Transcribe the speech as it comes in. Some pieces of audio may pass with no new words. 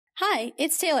Hi,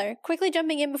 it's Taylor, quickly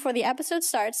jumping in before the episode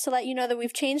starts to let you know that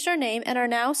we've changed our name and are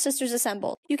now Sisters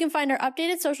Assembled. You can find our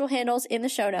updated social handles in the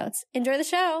show notes. Enjoy the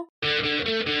show!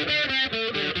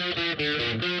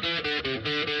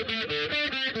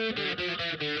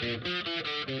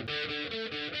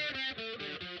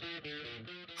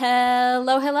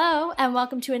 Hello, and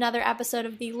welcome to another episode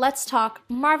of the Let's Talk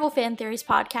Marvel Fan Theories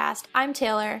podcast. I'm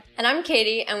Taylor. And I'm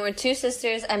Katie, and we're two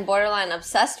sisters and borderline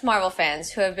obsessed Marvel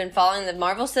fans who have been following the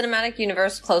Marvel Cinematic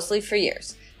Universe closely for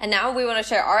years. And now we want to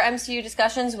share our MCU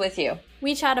discussions with you.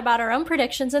 We chat about our own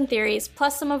predictions and theories,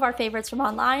 plus some of our favorites from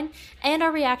online, and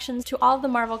our reactions to all of the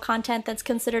Marvel content that's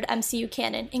considered MCU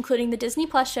canon, including the Disney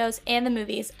Plus shows and the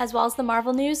movies, as well as the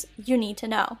Marvel news you need to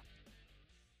know.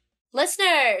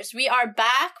 Listeners, we are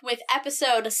back with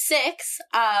episode 6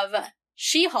 of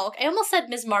She-Hulk. I almost said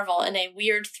Ms. Marvel in a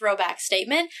weird throwback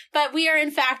statement, but we are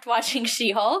in fact watching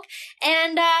She-Hulk,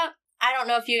 and I don't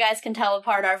know if you guys can tell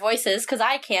apart our voices, because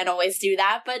I can't always do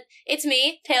that, but it's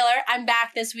me, Taylor. I'm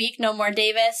back this week, no more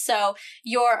Davis, so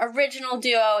your original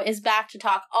duo is back to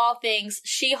talk all things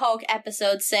She-Hulk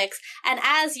episode 6, and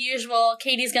as usual,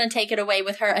 Katie's going to take it away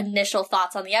with her initial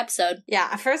thoughts on the episode.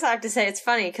 Yeah, first I have to say it's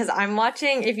funny, because I'm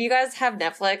watching, if you guys have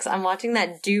Netflix, I'm watching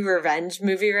that Do Revenge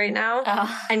movie right now,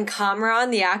 and Kamran,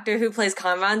 the actor who plays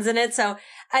Kamran's in it, so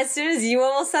as soon as you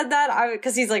almost said that,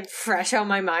 because he's like fresh on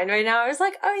my mind right now, I was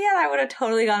like, oh yeah, I would have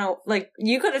totally gone, like,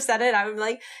 you could have said it, I would be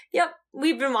like, yep,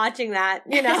 we've been watching that,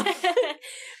 you know.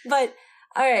 But,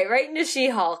 alright, right into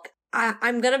She-Hulk.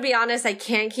 I'm gonna be honest, I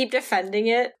can't keep defending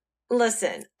it.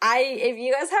 Listen, if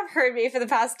you guys have heard me for the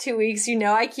past 2 weeks, you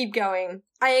know I keep going.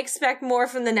 I expect more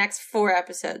from the next 4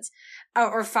 episodes.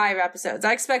 Or 5 episodes.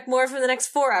 I expect more from the next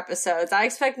 4 episodes. I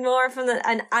expect more from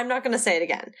and I'm not gonna say it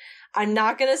again. I'm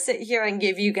not gonna sit here and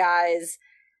give you guys,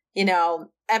 you know,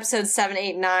 episodes 7,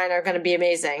 8, 9 are gonna be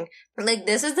amazing. Like,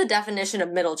 this is the definition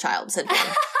of middle child syndrome.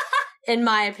 In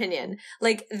my opinion.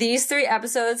 Like, these 3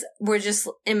 episodes were just,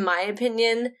 in my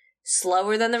opinion,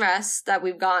 slower than the rest that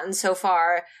we've gotten so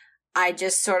far. I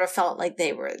just sort of felt like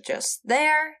they were just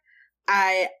there.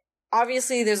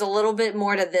 Obviously, there's a little bit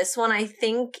more to this one, I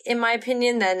think, in my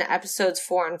opinion, than episodes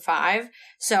 4 and 5.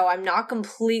 So I'm not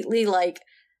completely, like,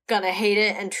 gonna hate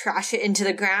it and trash it into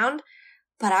the ground.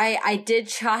 But I did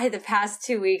try the past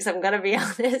 2 weeks, I'm gonna be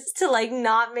honest, to, like,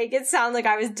 not make it sound like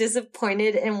I was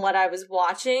disappointed in what I was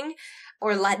watching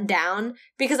or let down.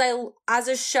 Because as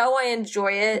a show, I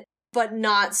enjoy it, but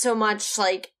not so much,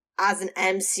 like, as an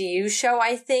MCU show,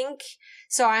 I think.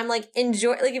 So I'm like, if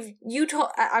you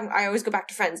I always go back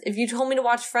to Friends. If you told me to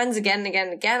watch Friends again and again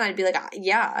and again, I'd be like,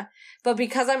 yeah. But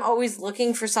because I'm always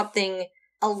looking for something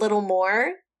a little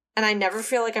more, and I never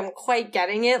feel like I'm quite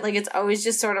getting it, like, it's always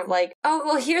just sort of like, oh,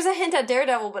 well, here's a hint at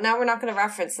Daredevil, but now we're not going to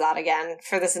reference that again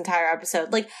for this entire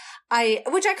episode. Like,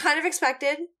 which I kind of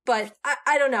expected, but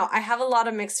I don't know. I have a lot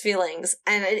of mixed feelings,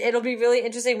 and it'll be really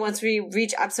interesting once we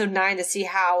reach episode 9 to see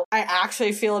how I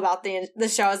actually feel about the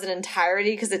show as an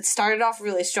entirety, because it started off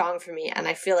really strong for me, and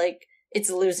I feel like it's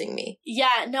losing me.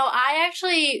 Yeah, no, I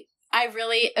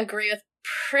really agree with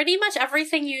pretty much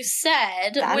everything you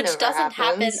said, that which doesn't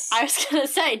happen. I was gonna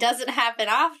say, doesn't happen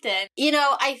often. You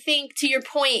know, I think to your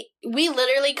point, we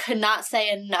literally could not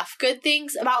say enough good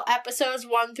things about episodes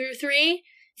 1 through 3.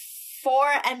 4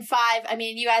 and 5, I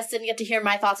mean, you guys didn't get to hear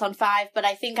my thoughts on 5, but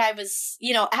I think I was,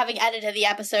 you know, having edited the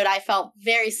episode, I felt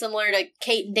very similar to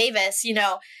Kate and Davis. You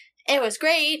know, it was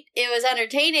great. It was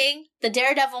entertaining. The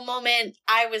Daredevil moment,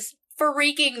 I was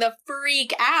freaking the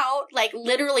freak out, like,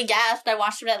 literally gasped. I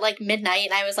watched it at, like, midnight,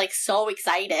 and I was, like, so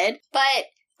excited. But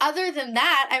other than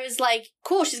that, I was like,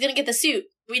 cool, she's gonna get the suit.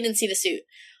 We didn't see the suit.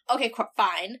 Okay,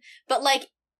 fine. But, like,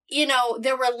 you know,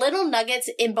 there were little nuggets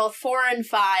in both 4 and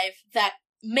 5 that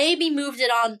maybe moved it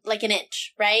on, like, an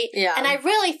inch, right? Yeah. And I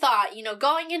really thought, you know,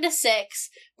 going into 6,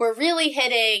 we're really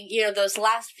hitting, you know, those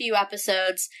last few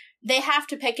episodes. They have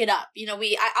to pick it up. You know,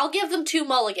 I'll give them 2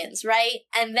 mulligans, right?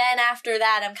 And then after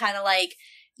that, I'm kind of like,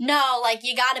 no, like,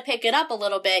 you gotta pick it up a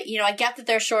little bit. You know, I get that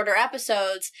they're shorter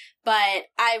episodes, but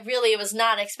I really was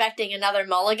not expecting another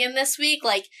mulligan this week,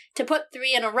 like, to put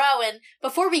 3 in a row. And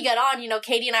before we get on, you know,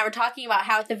 Katie and I were talking about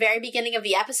how at the very beginning of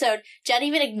the episode, Jen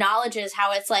even acknowledges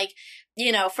how it's like,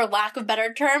 you know, for lack of a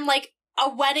better term, like, a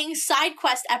wedding side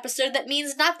quest episode that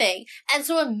means nothing. And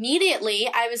so immediately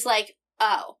I was like,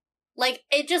 oh. Like,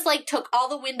 it just, like, took all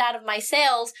the wind out of my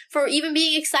sails for even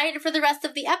being excited for the rest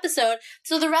of the episode.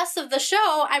 So the rest of the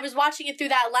show, I was watching it through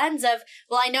that lens of,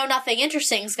 well, I know nothing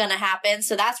interesting is gonna happen,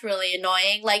 so that's really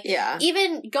annoying. Like, yeah.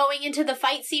 Even going into the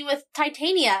fight scene with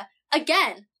Titania,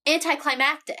 again,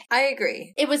 anticlimactic. I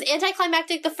agree. It was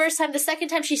anticlimactic the first time. The second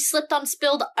time she slipped on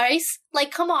spilled ice.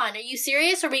 Like, come on, are you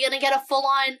serious? Are we going to get a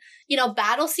full-on,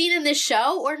 battle scene in this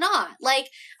show or not? Like,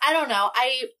 I don't know.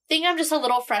 I think I'm just a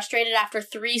little frustrated after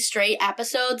 3 straight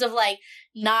episodes of, like,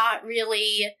 not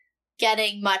really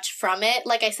getting much from it.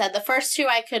 Like I said, the first 2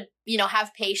 I could,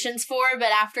 have patience for,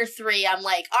 but after 3, I'm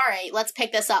like, all right, let's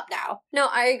pick this up now. No,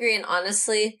 I agree. And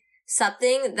honestly,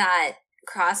 something that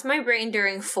crossed my brain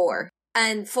during 4,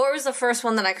 and 4 was the first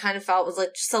one that I kind of felt was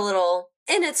like just a little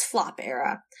in its flop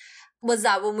era, was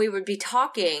that when we would be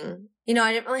talking,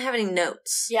 I didn't really have any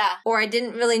notes. Yeah. Or I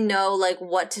didn't really know, like,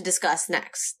 what to discuss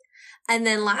next. And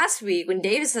then last week, when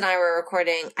Davis and I were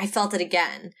recording, I felt it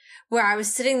again, where I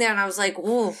was sitting there and I was like,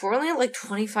 whoa, we're only at like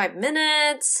 25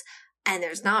 minutes, and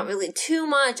there's not really too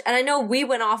much. And I know we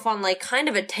went off on like kind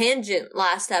of a tangent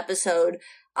last episode,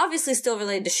 obviously still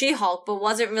related to She-Hulk, but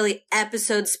wasn't really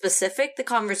episode specific, the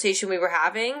conversation we were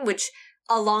having, which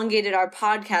elongated our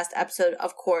podcast episode,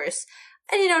 of course.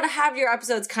 And, to have your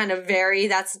episodes kind of vary,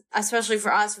 that's, especially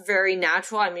for us, very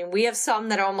natural. I mean, we have some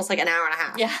that are almost like an hour and a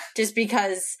half. Yeah. Just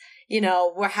because,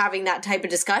 we're having that type of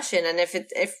discussion. And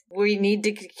if we need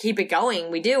to keep it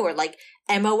going, we do. Or like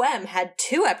MOM had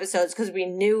 2 episodes because we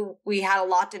knew we had a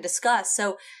lot to discuss.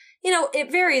 So,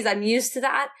 it varies. I'm used to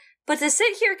that. But to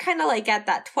sit here kind of like at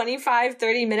that 25,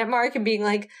 30 minute mark and being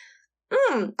like,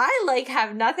 I like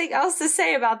have nothing else to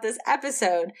say about this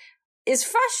episode is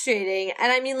frustrating.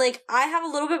 And I mean, like, I have a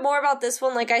little bit more about this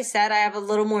one. Like I said, I have a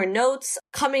little more notes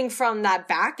coming from that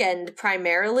back end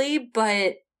primarily,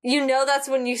 but that's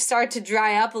when you start to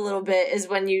dry up a little bit, is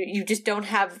when you just don't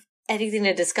have anything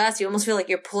to discuss. You almost feel like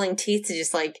you're pulling teeth to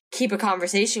just like keep a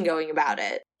conversation going about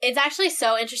it. It's actually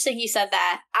so interesting you said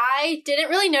that. I didn't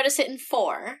really notice it in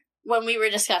 4 when we were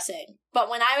discussing, but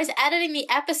when I was editing the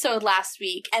episode last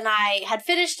week and I had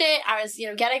finished it, I was,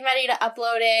 getting ready to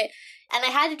upload it, and I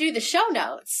had to do the show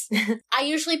notes. I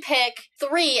usually pick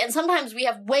 3, and sometimes we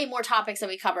have way more topics that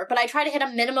we cover, but I try to hit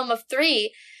a minimum of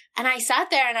 3, and I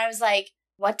sat there and I was like,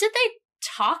 what did they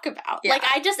talk about? Yeah. Like,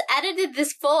 I just edited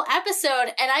this full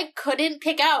episode and I couldn't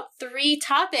pick out 3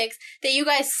 topics that you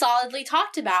guys solidly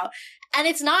talked about. And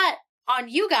it's not on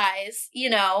you guys,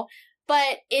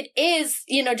 but it is,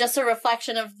 just a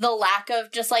reflection of the lack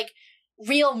of just like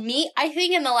real meat, I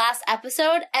think, in the last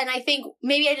episode. And I think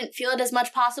maybe I didn't feel it as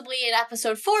much possibly in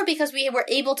episode 4 because we were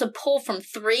able to pull from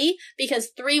 3,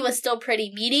 because 3 was still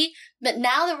pretty meaty. But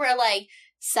now that we're like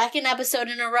 2nd episode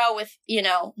in a row with,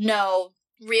 no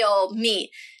real meat,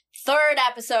 3rd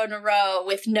episode in a row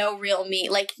with no real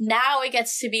meat, like, now it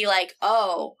gets to be like,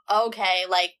 oh, okay,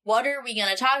 like, what are we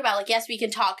gonna talk about? Like, yes, we can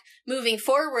talk moving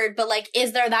forward, but like,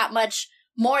 is there that much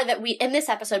more that we, in this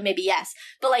episode, maybe yes,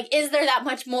 but like, is there that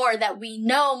much more that we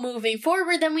know moving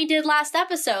forward than we did last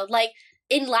episode? Like,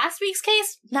 in last week's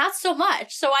case, not so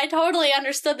much. So I totally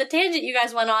understood the tangent you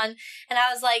guys went on, and I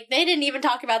was like, they didn't even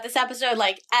talk about this episode,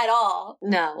 like, at all.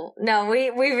 No, we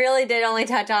really did only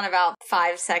touch on about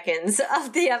 5 seconds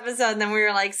of the episode, and then we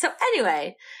were like, so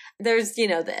anyway, there's,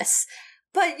 this.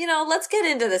 But, let's get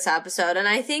into this episode, and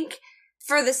I think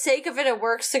for the sake of it, it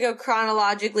works to go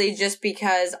chronologically, just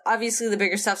because obviously the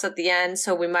bigger stuff's at the end,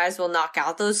 so we might as well knock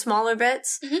out those smaller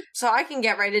bits. Mm-hmm. So I can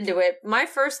get right into it. My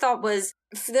first thought was,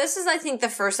 this is, I think, the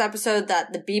first episode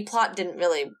that the B-plot didn't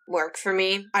really work for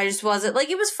me. I just wasn't,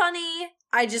 like, it was funny.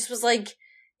 I just was like,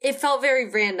 it felt very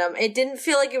random. It didn't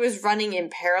feel like it was running in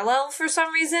parallel for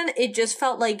some reason. It just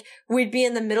felt like we'd be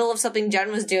in the middle of something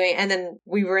Jen was doing, and then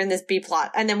we were in this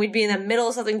B-plot. And then we'd be in the middle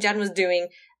of something Jen was doing,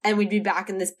 and we'd be back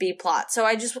in this B-plot. So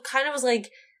I just kind of was like,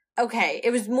 okay, it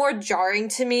was more jarring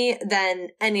to me than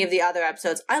any of the other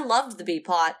episodes. I loved the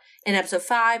B-plot in episode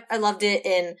 5. I loved it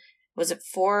in, was it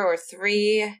 4 or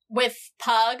 3? With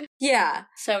Pug? Yeah.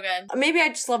 So good. Maybe I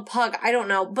just love Pug. I don't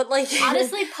know. But like,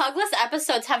 honestly, Pugless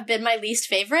episodes have been my least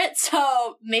favorite,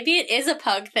 so maybe it is a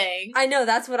Pug thing. I know,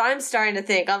 that's what I'm starting to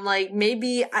think. I'm like,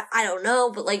 maybe, I don't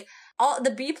know, but like,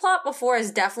 the B-plot before has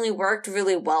definitely worked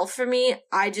really well for me.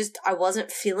 I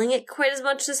wasn't feeling it quite as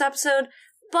much this episode.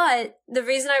 But the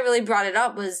reason I really brought it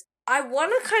up was I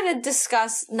want to kind of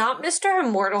discuss not Mr.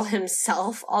 Immortal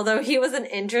himself, although he was an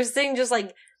interesting just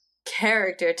like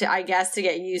character to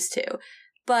get used to.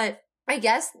 But I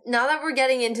guess now that we're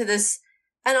getting into this,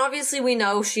 and obviously we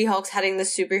know She-Hulk's heading the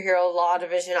superhero law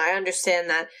division, I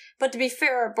understand that. But to be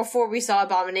fair, before we saw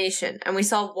Abomination and we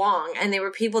saw Wong, and they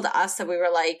were people to us that we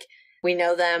were like, We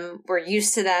know them. We're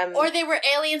used to them. Or they were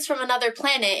aliens from another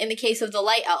planet in the case of the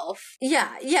light elf.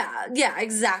 Yeah,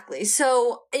 exactly.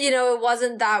 So, it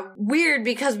wasn't that weird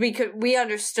because we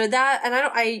understood that. And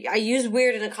I use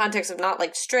weird in a context of not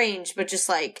like strange, but just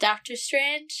like Doctor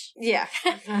Strange? Yeah.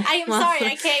 I'm sorry,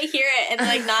 I can't hear it and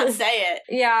like not say it.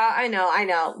 Yeah, I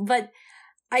know. But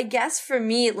I guess for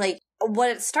me, like, what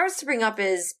it starts to bring up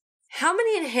is how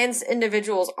many enhanced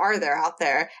individuals are there out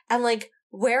there? And like,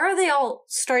 where are they all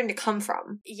starting to come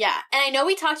from? Yeah. And I know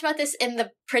we talked about this in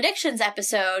the predictions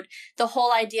episode, the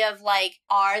whole idea of like,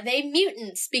 are they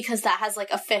mutants? Because that has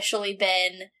like officially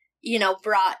been,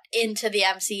 brought into the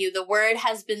MCU. The word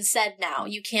has been said now.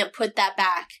 You can't put that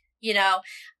back.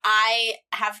 I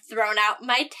have thrown out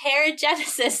my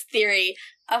Terrigenesis theory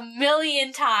a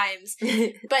million times.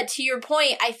 But to your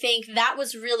point, I think that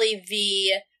was really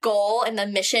the goal and the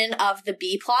mission of the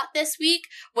B plot this week,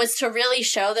 was to really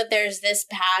show that there's this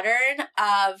pattern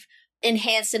of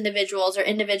enhanced individuals or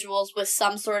individuals with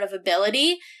some sort of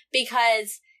ability,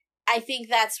 because I think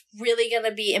that's really going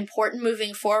to be important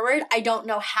moving forward. I don't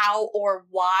know how or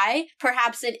why.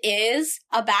 Perhaps it is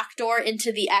a backdoor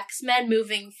into the X-Men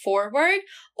moving forward,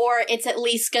 or it's at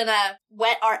least going to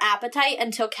whet our appetite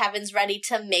until Kevin's ready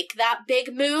to make that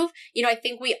big move. I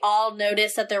think we all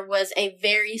noticed that there was a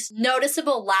very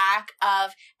noticeable lack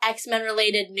of X-Men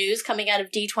related news coming out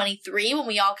of D23 when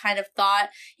we all kind of thought,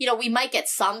 we might get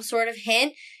some sort of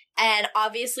hint. And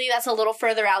obviously that's a little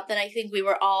further out than I think we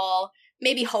were all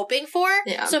maybe hoping for.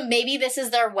 Yeah. So maybe this is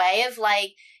their way of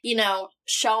like,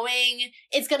 showing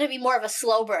it's going to be more of a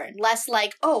slow burn, less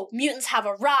like, oh, mutants have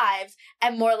arrived,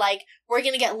 and more like we're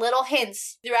going to get little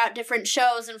hints throughout different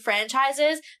shows and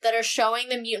franchises that are showing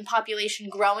the mutant population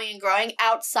growing and growing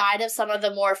outside of some of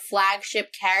the more flagship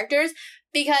characters.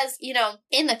 Because,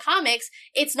 in the comics,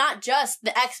 it's not just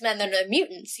the X-Men that are the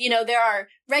mutants. There are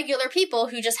regular people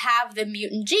who just have the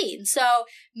mutant gene. So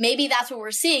maybe that's what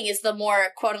we're seeing is the more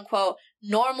quote-unquote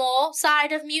normal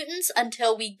side of mutants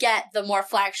until we get the more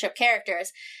flagship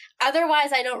characters.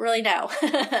 Otherwise, I don't really know.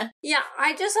 Yeah,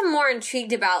 I just am more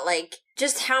intrigued about, like,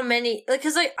 just how many...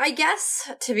 Because I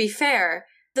guess, to be fair,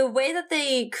 the way that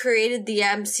they created the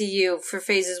MCU for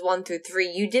phases 1 through 3,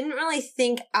 you didn't really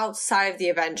think outside of the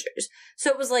Avengers.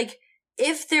 So it was like,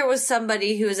 if there was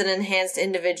somebody who was an enhanced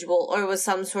individual or was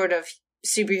some sort of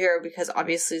superhero, because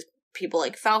obviously people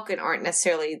like Falcon aren't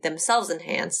necessarily themselves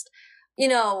enhanced,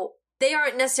 they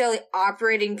aren't necessarily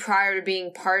operating prior to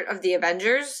being part of the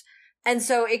Avengers. And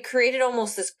so it created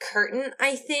almost this curtain,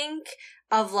 I think,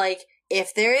 of like,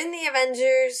 if they're in the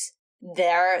Avengers,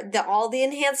 they're all the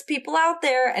enhanced people out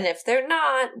there, and if they're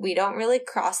not, we don't really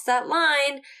cross that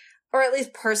line. Or at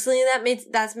least personally,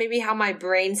 that's maybe how my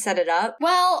brain set it up.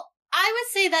 Well, I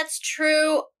would say that's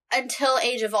true until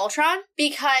Age of Ultron,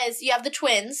 because you have the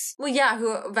twins. Well, yeah,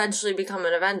 who eventually become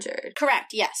an Avenger.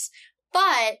 Correct, yes.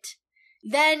 But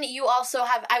then you also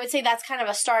have, I would say that's kind of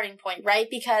a starting point, right?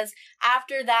 Because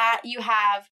after that, you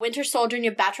have Winter Soldier and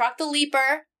you have Batroc the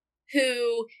Leaper,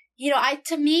 who,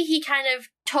 to me, he kind of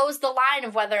toes the line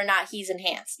of whether or not he's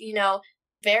enhanced.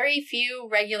 Very few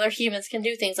regular humans can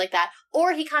do things like that.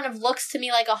 Or he kind of looks to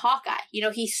me like a Hawkeye.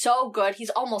 He's so good,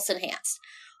 he's almost enhanced.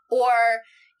 Or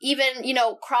even,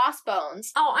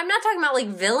 Crossbones. Oh, I'm not talking about, like,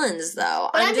 villains, though.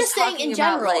 But I'm just saying in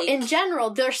general. Like... In general,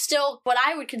 they're still what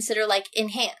I would consider, like,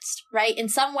 enhanced, right? In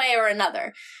some way or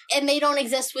another. And they don't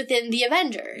exist within the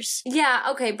Avengers. Yeah,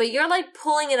 okay, but you're, like,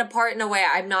 pulling it apart in a way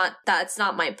that's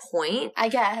not my point. I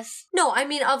guess. No, I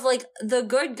mean, of, like, the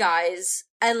good guys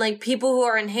and, like, people who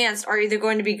are enhanced are either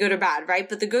going to be good or bad, right?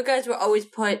 But the good guys were always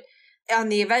put on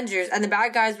the Avengers, and the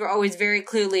bad guys were always very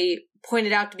clearly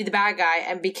pointed out to be the bad guy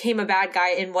and became a bad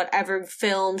guy in whatever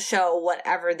film, show,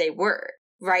 whatever they were,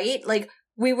 right? Like,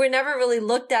 we were never really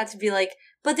looked at to be like,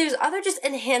 but there's other just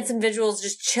enhanced individuals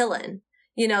just chilling.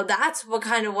 That's what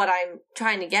I'm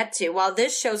trying to get to. While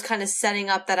this show's kind of setting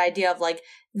up that idea of like,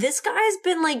 this guy's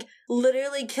been like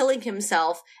literally killing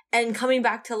himself and coming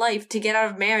back to life to get out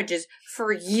of marriages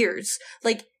for years.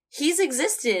 Like, he's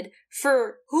existed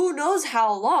for who knows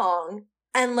how long.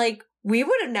 And like, we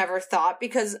would have never thought,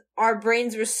 because our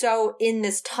brains were so in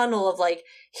this tunnel of like,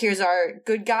 here's our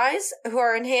good guys who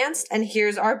are enhanced and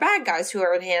here's our bad guys who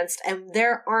are enhanced. And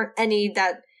there aren't any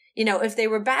that, if they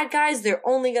were bad guys, they're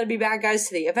only going to be bad guys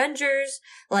to the Avengers.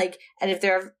 Like, and if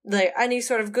they're like any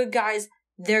sort of good guys,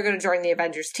 they're going to join the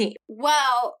Avengers team.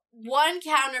 Well, one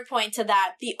counterpoint to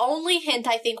that, the only hint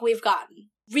I think we've gotten,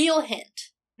 real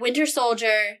hint, Winter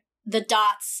Soldier, the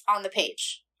dots on the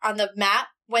page, on the map,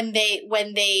 when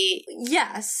they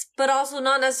Yes, but also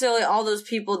not necessarily all those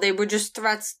people. They were just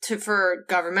threats for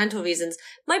governmental reasons.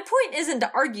 My point isn't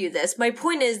to argue this. My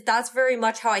point is that's very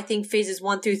much how I think phases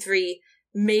 1 through 3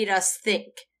 made us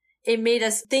think. It made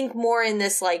us think more in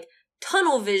this, like,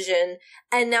 tunnel vision,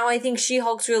 and now I think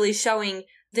She-Hulk's really showing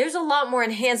there's a lot more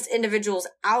enhanced individuals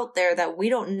out there that we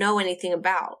don't know anything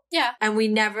about. Yeah. And we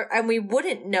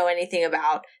wouldn't know anything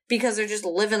about because they're just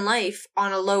living life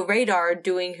on a low radar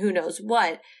doing who knows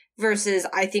what. Versus,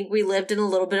 I think we lived in a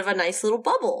little bit of a nice little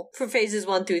bubble for phases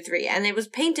 1 through 3, and it was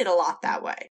painted a lot that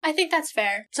way. I think that's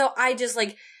fair. So I just,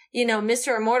 like, you know,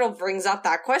 Mr. Immortal brings up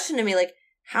that question to me, like,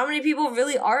 how many people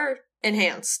really are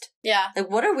enhanced? Yeah.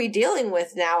 Like, what are we dealing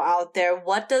with now out there?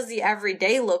 What does the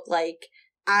everyday look like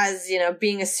as, you know,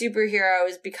 being a superhero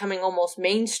is becoming almost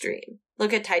mainstream?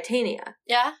 Look at Titania.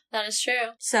 Yeah, that is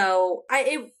true. So,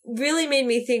 it really made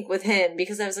me think with him,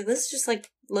 because I was like, this is just, like,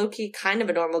 low-key kind of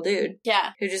a normal dude.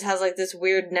 Yeah. Who just has, like, this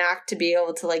weird knack to be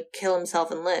able to, like, kill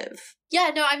himself and live. Yeah,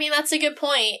 no, I mean, that's a good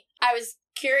point. I was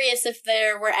curious if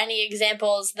there were any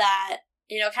examples that,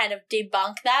 you know, kind of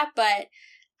debunk that, but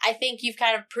I think you've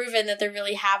kind of proven that there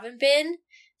really haven't been.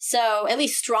 So, at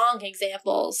least strong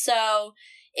examples. So,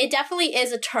 it definitely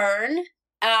is a turn.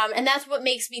 And that's what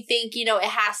makes me think, you know, it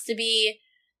has to be,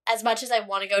 as much as I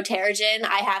want to go Terrigen,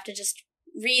 I have to just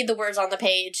read the words on the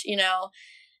page, you know.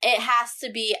 It has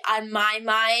to be, on my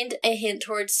mind, a hint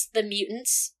towards the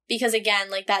mutants. Because, again,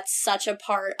 like, that's such a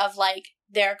part of, like,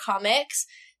 their comics.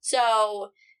 So,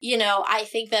 you know, I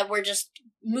think that we're just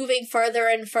moving further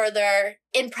and further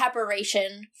in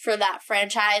preparation for that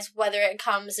franchise, whether it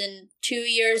comes in 2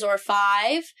 years or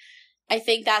 5. I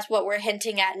think that's what we're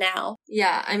hinting at now.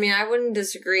 Yeah, I mean, I wouldn't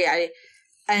disagree.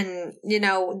 And, you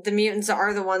know, the mutants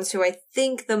are the ones who I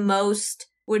think the most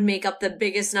would make up the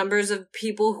biggest numbers of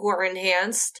people who are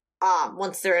enhanced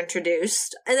once they're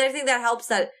introduced. And I think that helps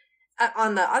that,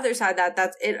 on the other side,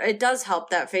 it does help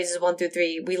that phases 1 through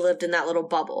 3, we lived in that little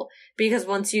bubble. Because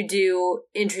once you do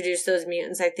introduce those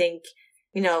mutants, I think,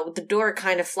 you know, the door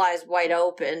kind of flies wide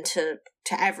open to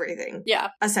everything. Yeah.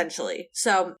 Essentially.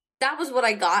 So that was what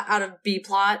I got out of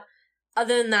B-Plot.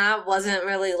 Other than that, wasn't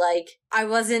really, like, I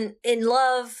wasn't in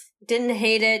love, didn't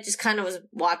hate it, just kind of was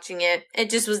watching it. It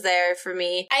just was there for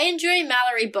me. I enjoy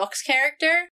Mallory Book's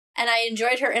character, and I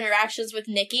enjoyed her interactions with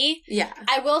Nikki. Yeah.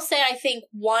 I will say I think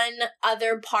one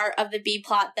other part of the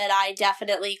B-Plot that I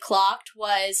definitely clocked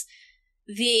was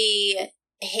the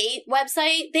hate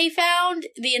website they found,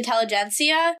 the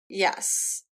Intelligentsia.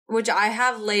 Yes. Which I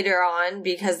have later on,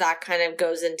 because that kind of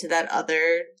goes into that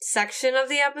other section of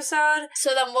the episode. So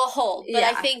then we'll hold. But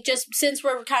yeah. I think just since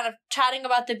we're kind of chatting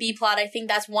about the B-Plot, I think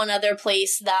that's one other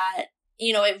place that,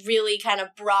 you know, it really kind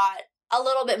of brought a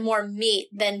little bit more meat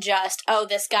than just, oh,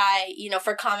 this guy, you know,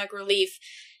 for comic relief,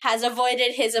 has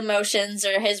avoided his emotions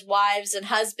or his wives' and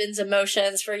husband's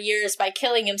emotions for years by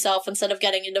killing himself instead of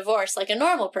getting a divorce like a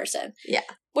normal person. Yeah.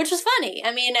 Which was funny.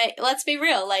 I mean, let's be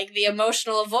real. Like, the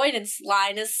emotional avoidance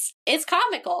line it's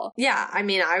comical. Yeah, I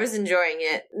mean, I was enjoying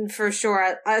it, for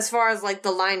sure. As far as, like,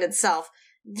 the line itself.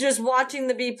 Just watching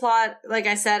the B-Plot, like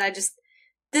I said,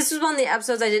 this was one of the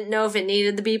episodes I didn't know if it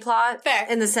needed the B-Plot. Fair.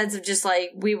 In the sense of just, like,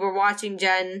 we were watching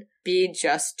Jen be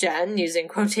just Jen, using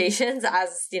quotations,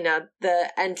 as, you know, the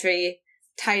entry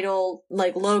title,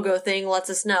 like, logo thing lets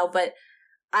us know, but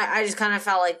I just kind of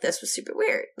felt like this was super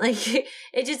weird. Like,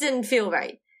 it just didn't feel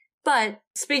right. But,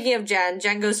 speaking of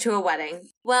Jen goes to a wedding.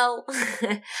 Well,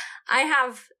 I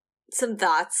have some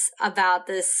thoughts about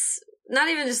this, not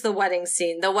even just the wedding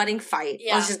scene, the wedding fight.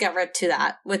 Yeah. Let's just get right to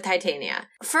that with Titania.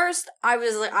 First, I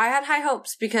had high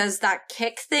hopes because that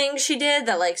kick thing she did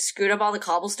that, like, screwed up all the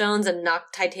cobblestones and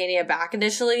knocked Titania back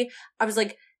initially, I was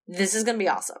like, this is gonna be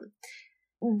awesome.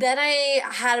 Then I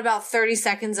had about 30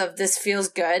 seconds of this feels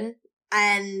good.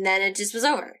 And then it just was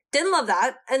over. Didn't love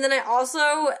that. And then I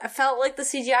also felt like the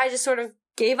CGI just sort of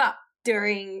gave up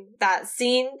during that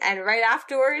scene. And right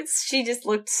afterwards, she just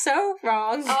looked so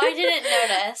wrong. Oh, I didn't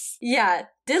notice. Yeah,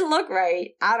 didn't look right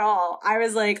at all. I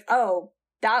was like, oh,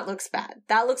 that looks bad.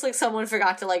 That looks like someone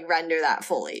forgot to, like, render that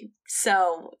fully.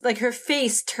 So, like, her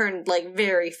face turned, like,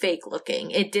 very fake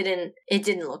looking. It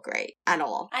didn't look right at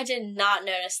all. I did not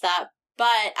notice that.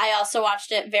 But I also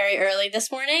watched it very early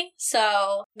this morning,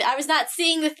 so I was not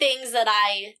seeing the things that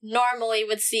I normally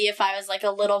would see if I was, like,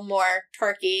 a little more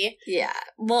perky. Yeah.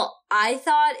 Well, I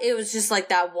thought it was just, like,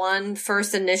 that one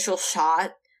first initial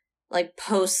shot, like,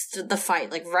 post the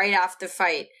fight, like, right after the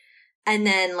fight. And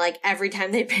then, like, every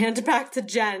time they panned back to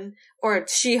Jen, or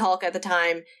She-Hulk at the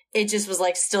time, it just was,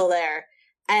 like, still there.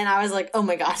 And I was like, oh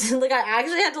my god. Like, I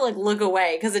actually had to, like, look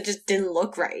away because it just didn't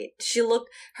look right.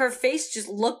 Her face just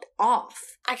looked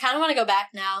off. I kind of want to go back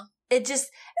now. it just,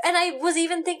 and I was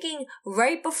even thinking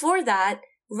right before that,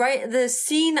 right, the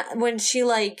scene when she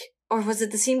like, or was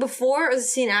it the scene before or the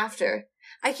scene after?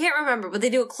 I can't remember, but they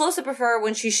do a close-up of her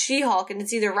when she's She-Hulk, and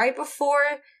it's either right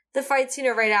before the fight scene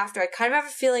or right after. I kind of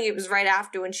have a feeling it was right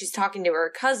after when she's talking to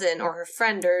her cousin or her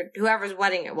friend or whoever's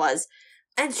wedding it was.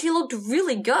 And she looked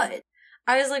really good.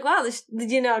 I was like, wow, this,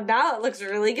 now it looks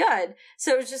really good.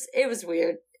 So it was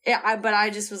weird. Yeah, but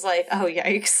I just was like, oh,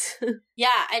 yikes.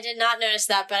 Yeah, I did not notice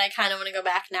that, but I kind of want to go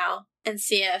back now and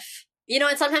see if,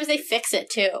 and sometimes they fix it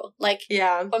too. Like,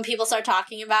 yeah, when people start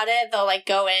talking about it, they'll like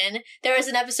go in. There was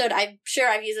an episode, I'm sure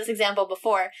I've used this example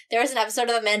before. There was an episode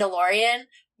of The Mandalorian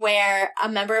where a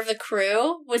member of the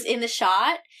crew was in the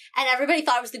shot and everybody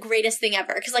thought it was the greatest thing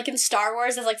ever. Because like in Star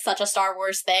Wars, it's like such a Star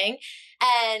Wars thing.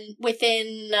 And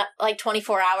within like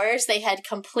 24 hours, they had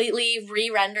completely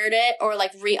re-rendered it or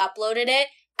like re-uploaded it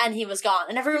and he was gone.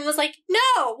 And everyone was like,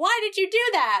 no, why did you do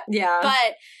that? Yeah.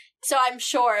 But so I'm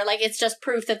sure like it's just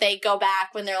proof that they go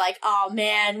back when they're like, oh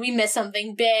man, we missed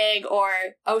something big or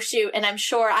oh shoot. And I'm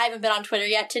sure I haven't been on Twitter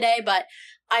yet today, but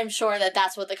I'm sure that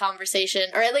that's what the conversation,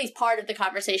 or at least part of the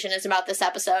conversation, is about this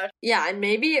episode. Yeah, and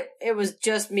maybe it was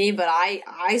just me, but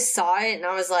I saw it and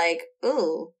I was like,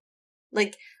 ooh.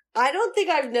 Like, I don't think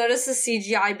I've noticed the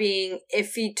CGI being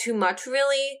iffy too much,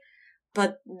 really.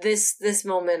 But this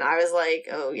moment, I was like,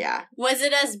 oh, yeah. Was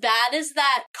it as bad as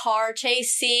that car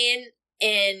chase scene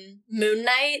in Moon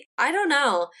Knight? I don't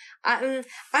know. I'm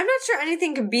not sure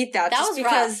anything can beat that. That just was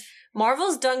because rough.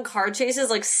 Marvel's done car chases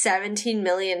like 17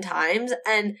 million times,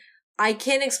 and I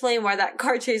can't explain why that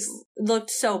car chase looked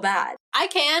so bad. I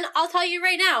can. I'll tell you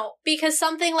right now. Because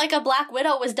something like a Black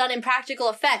Widow was done in practical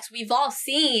effects. We've all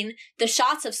seen the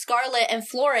shots of Scarlet and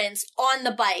Florence on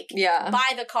the bike. Yeah.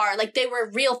 By the car. Like, they were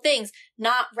real things,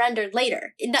 not rendered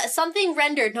later. Something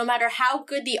rendered, no matter how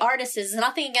good the artist is,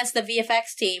 nothing against the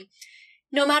VFX team.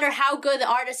 No matter how good the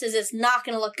artist is, it's not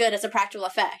going to look good as a practical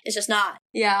effect. It's just not.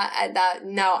 Yeah,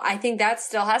 I think that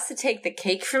still has to take the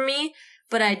cake for me.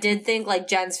 But I did think, like,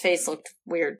 Jen's face looked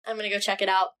weird. I'm going to go check it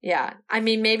out. Yeah. I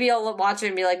mean, maybe I'll watch it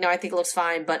and be like, no, I think it looks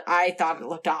fine. But I thought it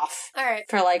looked off. All right.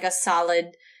 For, like, a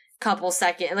solid couple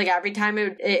seconds. Like, every time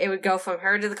it would go from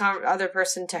her to the other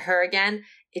person to her again,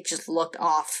 it just looked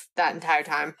off that entire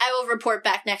time. I will report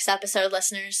back next episode,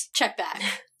 listeners. Check back.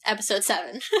 Episode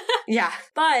 7. Yeah.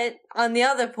 But on the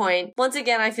other point, once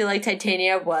again, I feel like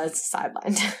Titania was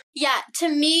sidelined. Yeah, to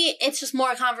me, it's just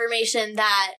more confirmation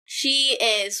that she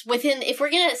is within, if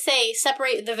we're going to say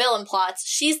separate the villain plots,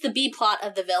 she's the B plot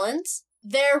of the villains.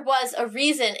 There was a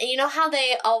reason, and you know how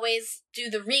they always do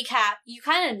the recap? You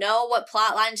kind of know what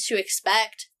plot lines to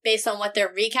expect based on what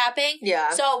they're recapping. Yeah.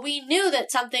 So we knew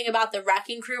that something about the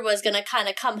Wrecking Crew was going to kind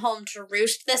of come home to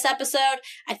roost this episode.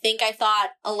 I think I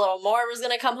thought a little more was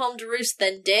going to come home to roost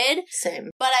than did.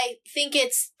 Same. But I think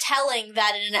it's telling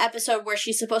that in an episode where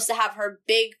she's supposed to have her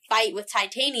big fight with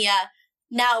Titania,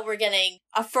 now we're getting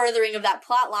a furthering of that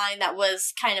plot line that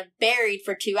was kind of buried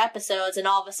for 2 episodes, and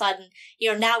all of a sudden,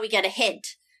 now we get a hint.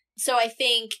 So I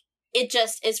think it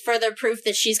just is further proof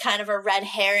that she's kind of a red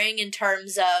herring in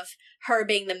terms of her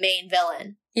being the main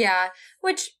villain. Yeah,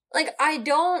 which, like, I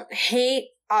don't hate,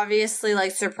 obviously,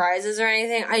 like, surprises or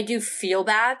anything. I do feel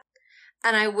bad,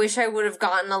 and I wish I would have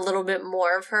gotten a little bit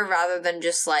more of her rather than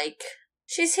just, like,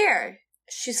 she's here.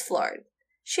 She's floored.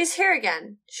 She's here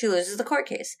again. She loses the court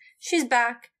case. She's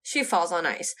back. She falls on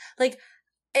ice. Like,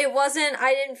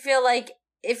 I didn't feel like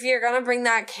if you're gonna bring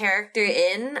that character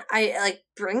in,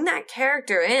 bring that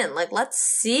character in. Like, let's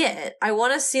see it. I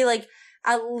want to see, like,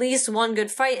 at least one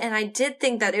good fight, and I did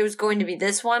think that it was going to be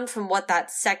this one from what that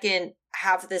second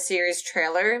half of the series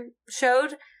trailer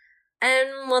showed.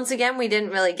 And once again, we didn't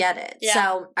really get it. Yeah.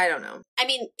 So, I don't know. I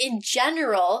mean, in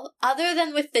general, other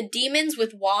than with the demons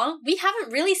with Wong, we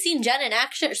haven't really seen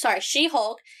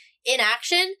She-Hulk in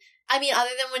action. I mean, other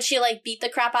than when she, like, beat the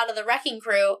crap out of the Wrecking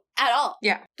Crew at all.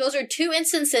 Yeah. Those are 2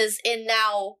 instances in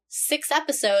now 6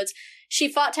 episodes. She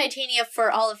fought Titania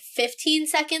for all of 15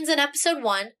 seconds in episode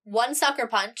 1 sucker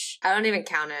punch. I don't even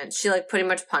count it. She, like, pretty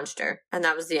much punched her, and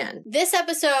that was the end. This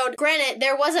episode, granted,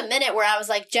 there was a minute where I was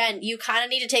like, Jen, you kind of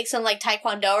need to take some, like,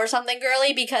 Taekwondo or something,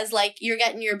 girly, because, like, you're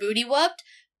getting your booty whooped.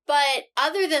 But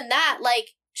other than that, like,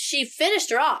 she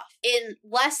finished her off in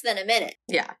less than a minute.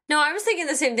 Yeah. No, I was thinking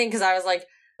the same thing, because I was like,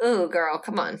 ooh, girl,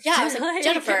 come on. Yeah, I was like,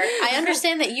 Jennifer, I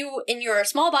understand that you, in your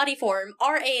small body form,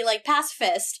 are a, like,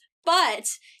 pacifist, but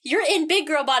you're in big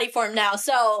girl body form now,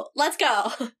 so let's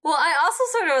go. Well, I also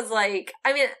sort of was like,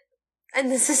 I mean,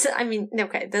 and this is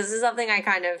something I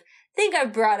kind of think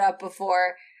I've brought up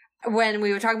before when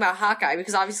we were talking about Hawkeye,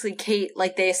 because obviously Kate,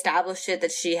 like, they established it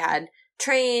that she had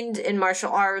trained in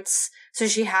martial arts, so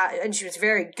and she was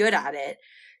very good at it.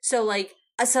 So, like,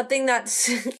 something that,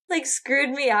 like,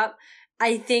 screwed me up,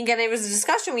 I think, and it was a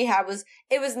discussion we had, was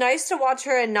it was nice to watch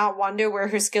her and not wonder where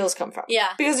her skills come from. Yeah.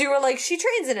 Because you were like, she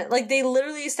trains in it. Like, they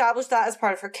literally established that as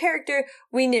part of her character.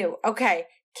 We knew, okay,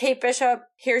 Kate Bishop,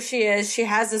 here she is. She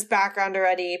has this background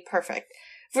already. Perfect.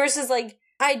 Versus, like,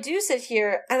 I do sit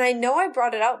here, and I know I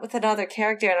brought it up with another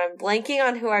character, and I'm blanking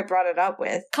on who I brought it up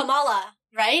with. Kamala,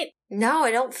 right? No, I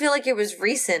don't feel like it was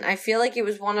recent. I feel like it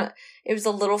was it was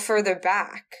a little further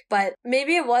back. But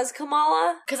maybe it was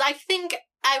Kamala? Because I think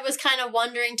I was kind of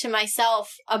wondering to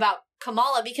myself about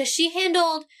Kamala, because she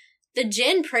handled the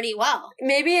Jinn pretty well.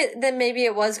 Maybe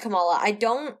it was Kamala. I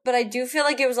don't, but I do feel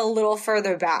like it was a little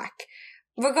further back.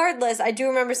 Regardless, I do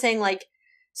remember saying, like,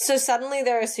 so suddenly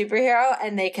they're a superhero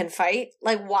and they can fight?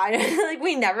 Like, why? Like,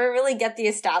 we never really get the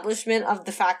establishment of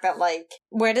the fact that, like,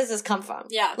 where does this come from?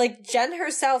 Yeah. Like, Jen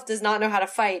herself does not know how to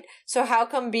fight, so how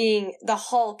come being the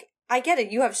Hulk, I get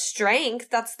it, you have strength,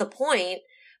 that's the point,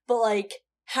 but, like,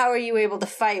 how are you able to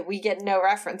fight? We get no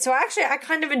reference. So actually, I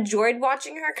kind of enjoyed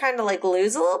watching her kind of, like,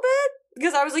 lose a little bit,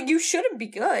 because I was like, you shouldn't be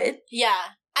good. Yeah.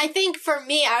 I think for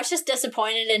me, I was just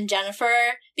disappointed in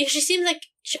Jennifer, because she seems like,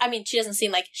 she doesn't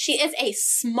seem like, she is a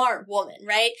smart woman,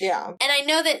 right? Yeah. And I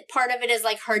know that part of it is,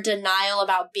 like, her denial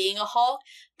about being a Hulk,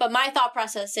 but my thought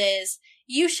process is,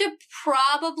 you should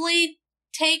probably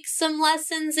take some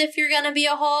lessons if you're gonna be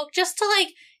a Hulk, just to,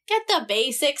 like, get the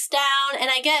basics down. And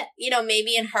I get,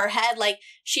 maybe in her head, like,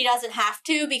 she doesn't have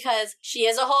to because she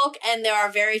is a Hulk, and there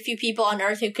are very few people on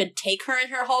Earth who could take her in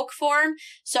her Hulk form.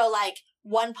 So, like,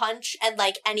 one punch and,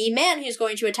 like, any man who's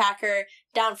going to attack her,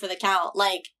 down for the count,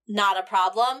 like, not a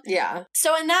problem. Yeah.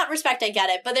 So in that respect, I get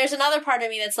it. But there's another part of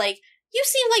me that's like, you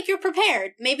seem like you're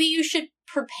prepared. Maybe you should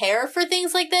prepare for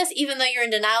things like this, even though you're in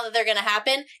denial that they're going to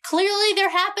happen. Clearly, they're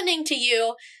happening to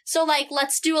you. So, like,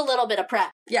 let's do a little bit of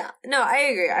prep. Yeah. No, I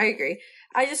agree.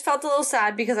 I just felt a little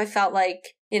sad because I felt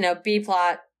like,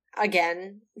 B-plot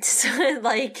again. So,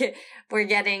 like, we're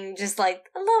getting just, like,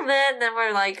 a little bit, and then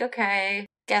we're like, okay,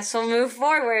 guess we'll move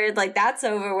forward. Like, that's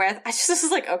over with. I just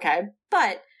was like, okay.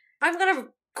 But I'm going to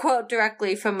quote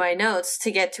directly from my notes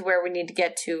to get to where we need to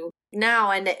get to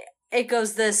now, and it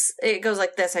goes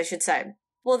like this, I should say.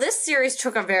 Well, this series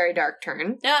took a very dark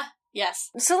turn. Yeah, yes.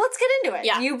 So let's get into it.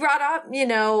 Yeah. You brought up,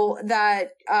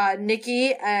 that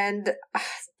Nikki and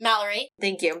Mallory.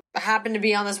 Thank you. Happen to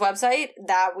be on this website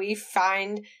that we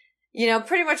find,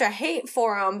 pretty much a hate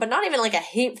forum, but not even like a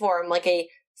hate forum, like a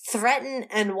threaten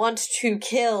and want to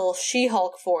kill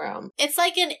She-Hulk forum. It's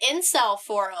like an incel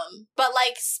forum, but,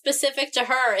 like, specific to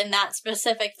her in that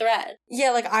specific thread.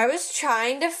 Yeah, like, I was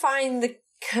trying to find the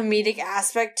comedic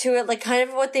aspect to it, like, kind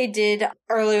of what they did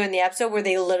earlier in the episode, where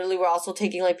they literally were also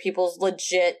taking, like, people's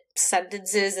legit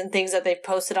sentences and things that they've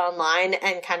posted online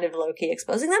and kind of low-key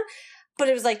exposing them. But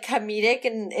it was, like, comedic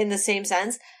in the same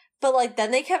sense. But, like,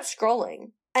 then they kept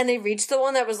scrolling. And they reached the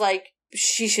one that was, like,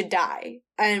 she should die,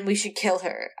 and we should kill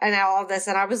her, and all of this,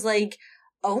 and I was like,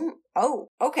 oh,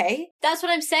 okay. That's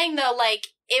what I'm saying, though, like,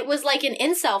 it was like an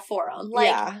incel forum, like,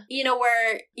 yeah.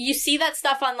 Where you see that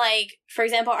stuff on, like, for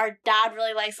example, our dad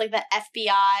really likes, like, the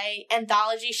FBI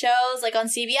anthology shows, like, on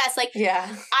CBS, like,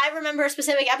 yeah. I remember a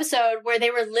specific episode where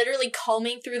they were literally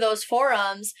combing through those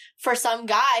forums for some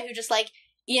guy who just, like,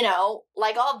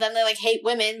 like all of them, they, like, hate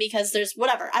women because there's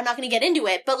whatever, I'm not gonna get into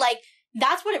it, but, like,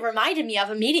 that's what it reminded me of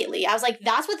immediately. I was like,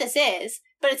 that's what this is,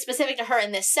 but it's specific to her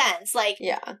in this sense. Like,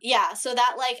 yeah. So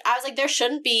that, like, I was like, there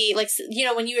shouldn't be, like,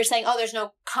 when you were saying, oh, there's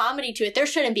no comedy to it, there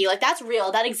shouldn't be. Like, that's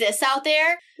real. That exists out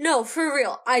there. No, for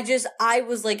real. I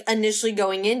was, like, initially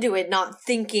going into it not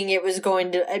thinking it was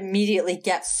going to immediately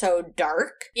get so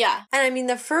dark. Yeah. And I mean,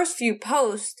 the first few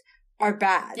posts are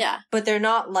bad. Yeah. But they're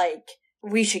not like,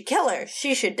 we should kill her,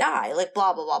 she should die, like,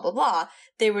 blah, blah, blah, blah, blah.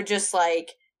 They were just,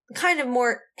 like, kind of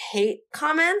more hate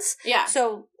comments. Yeah.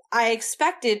 So I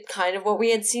expected kind of what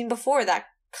we had seen before, that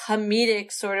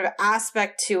comedic sort of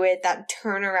aspect to it, that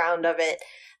turnaround of it.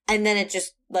 And then it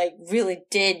just, like, really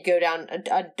did go down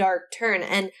a dark turn.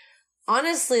 And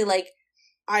honestly, like,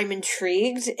 I'm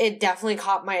intrigued. It definitely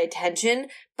caught my attention.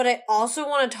 But I also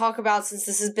want to talk about, since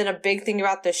this has been a big thing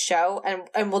about this show,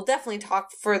 and we'll definitely talk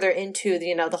further into,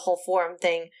 the whole forum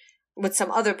thing with some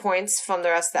other points from the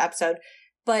rest of the episode.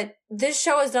 But this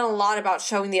show has done a lot about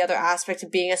showing the other aspect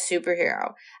of being a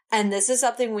superhero. And this is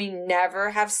something we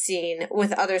never have seen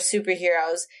with other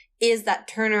superheroes, is that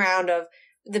turnaround of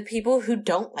the people who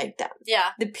don't like them.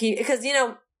 Yeah. Because,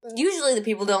 usually the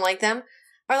people who don't like them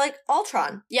are like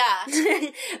Ultron. Yeah.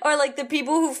 Or like the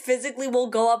people who physically will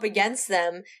go up against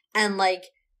them and, like,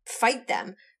 fight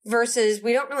them. Versus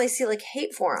we don't really see, like,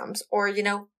 hate forums or,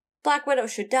 Black Widow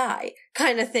should die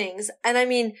kind of things. And I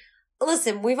mean,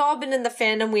 listen, we've all been in the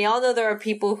fandom. We all know there are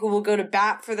people who will go to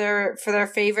bat for their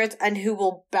favorites and who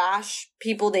will bash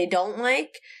people they don't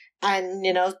like. And,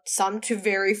 you know, some to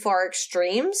very far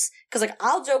extremes. Because, like,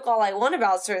 I'll joke all I want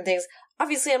about certain things.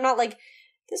 Obviously, I'm not like,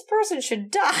 this person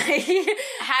should die.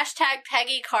 Hashtag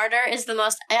Peggy Carter is the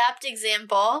most apt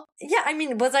example. Yeah, I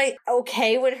mean, was I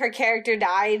okay when her character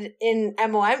died in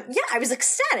MOM? Yeah, I was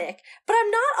ecstatic. But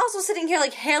I'm not also sitting here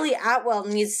like, Hayley Atwell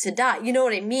needs to die. You know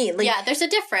what I mean? Like, yeah, there's a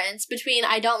difference between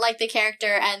I don't like the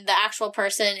character and the actual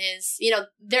person is, you know,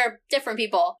 they're different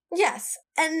people. Yes.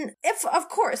 And if, of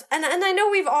course, and I know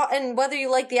we've all, and whether you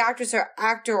like the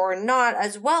actor or not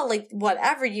as well, like,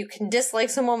 whatever, you can dislike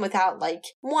someone without, like,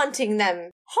 wanting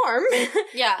them harm.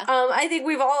 Yeah. I think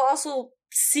we've all also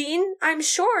seen, I'm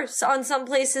sure, on some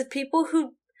places, people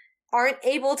who aren't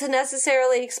able to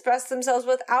necessarily express themselves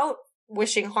without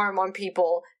wishing harm on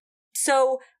people.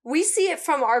 So we see it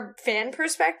from our fan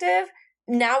perspective.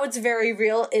 Now it's very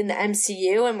real in the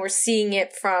MCU, and we're seeing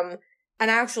it from an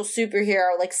actual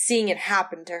superhero, like, seeing it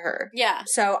happen to her. Yeah.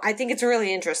 So I think it's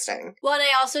really interesting. Well, and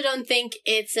I also don't think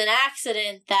it's an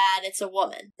accident that it's a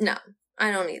woman. No,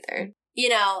 I don't either. You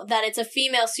know, that it's a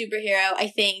female superhero. I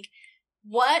think,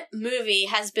 what movie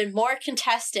has been more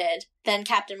contested than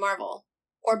Captain Marvel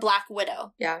or Black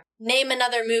Widow? Yeah. Name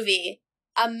another movie,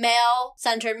 a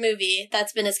male-centered movie,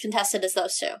 that's been as contested as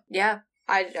those two. Yeah.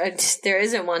 There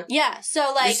isn't one. Yeah,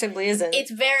 so, like, there simply isn't.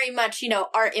 It's very much, you know,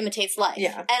 art imitates life.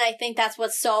 Yeah. And I think that's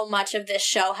what so much of this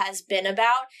show has been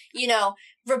about. You know,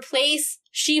 replace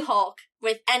She-Hulk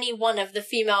with any one of the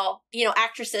female, you know,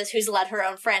 actresses who's led her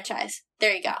own franchise.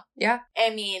 There you go. Yeah. I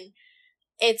mean,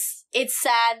 it's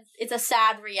sad. It's a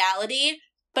sad reality.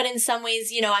 But in some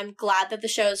ways, you know, I'm glad that the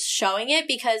show's showing it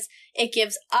because it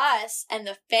gives us and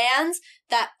the fans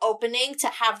that opening to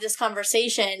have this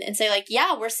conversation and say, like,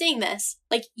 yeah, we're seeing this.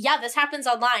 Like, yeah, this happens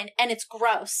online and it's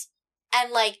gross.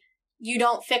 And, like, you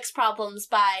don't fix problems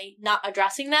by not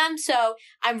addressing them. So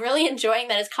I'm really enjoying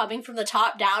that it's coming from the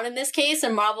top down in this case.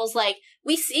 And Marvel's like,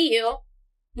 we see you.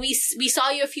 We saw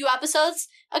you a few episodes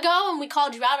ago and we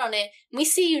called you out on it. We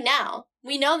see you now.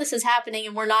 We know this is happening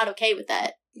and we're not okay with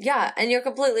it. Yeah, and you're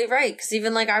completely right, because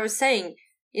even like I was saying,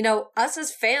 you know, us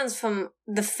as fans from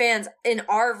the fans in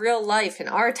our real life, in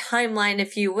our timeline,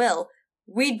 if you will,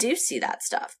 we do see that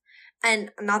stuff.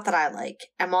 And not that I, like,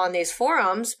 am on these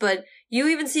forums, but you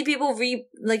even see people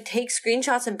take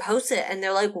screenshots and post it, and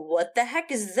they're like, what the heck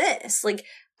is this? Like,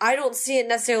 I don't see it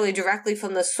necessarily directly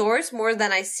from the source more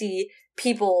than I see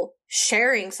people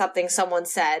sharing something someone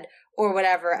said, or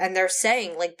whatever, and they're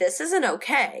saying, like, this isn't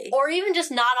okay. Or even just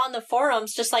not on the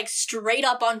forums, just, like, straight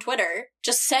up on Twitter,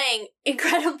 just saying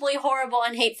incredibly horrible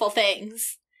and hateful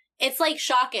things. It's, like,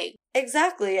 shocking.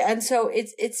 Exactly, and so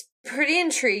it's pretty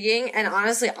intriguing, and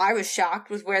honestly, I was shocked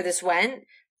with where this went,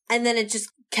 and then it just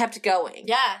kept going.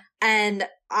 Yeah. And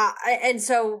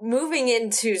so moving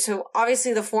into, so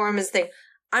obviously the forum is thing.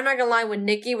 I'm not gonna lie, when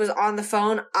Nikki was on the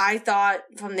phone, I thought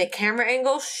from the camera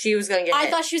angle, she was gonna get hit. I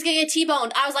thought she was gonna get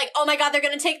T-boned. I was like, oh my god, they're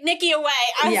gonna take Nikki away.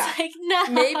 I was like, no.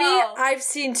 Maybe I've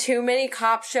seen too many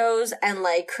cop shows and,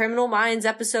 like, Criminal Minds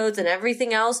episodes and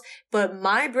everything else, but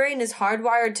my brain is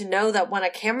hardwired to know that when a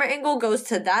camera angle goes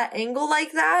to that angle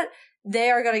like that,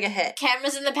 they are gonna get hit.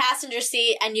 Camera's in the passenger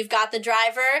seat and you've got the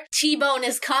driver. T-bone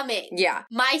is coming. Yeah.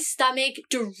 My stomach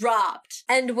dropped.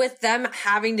 And with them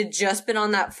having to just been on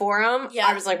that forum,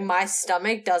 I was like, my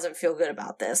stomach doesn't feel good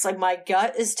about this. Like, my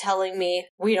gut is telling me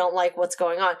we don't like what's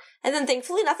going on. And then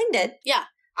thankfully nothing did. Yeah.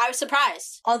 I was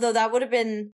surprised. Although that would have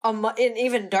been an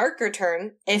even darker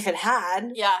turn if it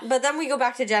had. Yeah. But then we go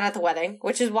back to Jen at the wedding,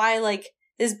 which is why, like,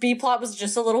 this B-plot was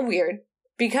just a little weird.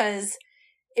 Because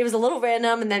it was a little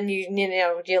random, and then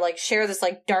you like share this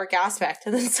like dark aspect,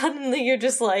 and then suddenly you're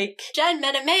just like, Jen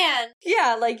met a man.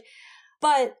 Yeah, like,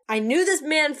 but I knew this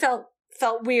man felt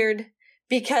weird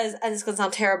because, and this is gonna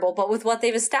sound terrible, but with what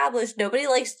they've established, nobody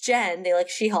likes Jen. They like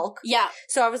She-Hulk. Yeah.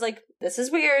 So I was like, this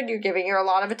is weird. You're giving her a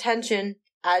lot of attention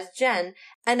as Jen,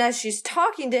 and as she's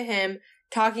talking to him,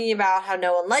 talking about how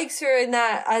no one likes her in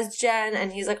that as Jen,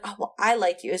 and he's like, oh well, I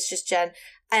like you. It's just Jen,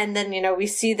 and then we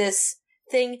see this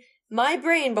thing. My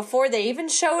brain, before they even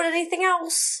showed anything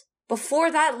else, before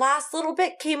that last little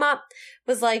bit came up,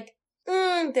 was like,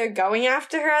 they're going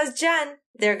after her as Jen.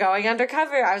 They're going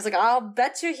undercover. I was like, I'll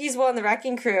bet you he's one of the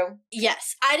Wrecking Crew.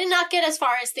 Yes. I did not get as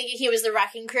far as thinking he was the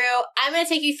Wrecking Crew. I'm going to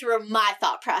take you through my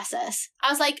thought process. I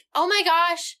was like, oh my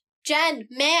gosh, Jen,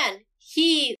 man,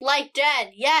 he liked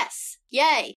Jen. Yes.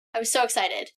 Yay. I was so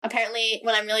excited. Apparently,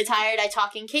 when I'm really tired, I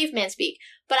talk in caveman speak.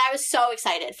 But I was so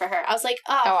excited for her. I was like,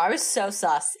 oh. Oh, I was so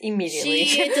sus immediately.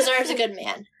 She deserves a good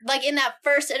man. Like, in that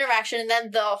first interaction, and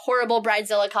then the horrible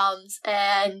Bridezilla comes,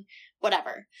 and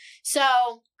whatever. So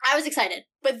I was excited.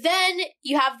 But then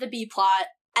you have the B plot,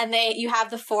 and you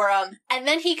have the forum, and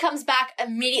then he comes back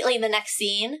immediately in the next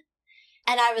scene,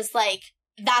 and I was like,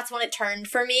 that's when it turned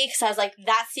for me, because I was like,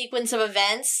 that sequence of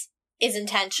events is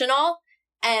intentional,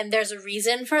 and there's a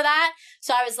reason for that.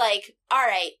 So I was like, all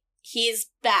right, he's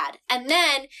bad. And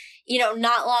then,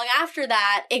 not long after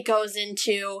that, it goes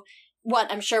into what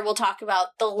I'm sure we'll talk about,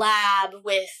 the lab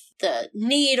with the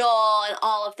needle and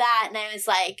all of that, and I was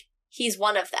like, he's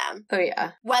one of them. Oh,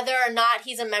 yeah. Whether or not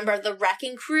he's a member of the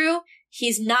Wrecking Crew,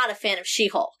 he's not a fan of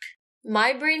She-Hulk.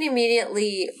 My brain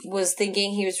immediately was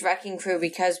thinking he was Wrecking Crew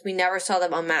because we never saw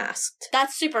them unmasked.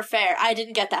 That's super fair. I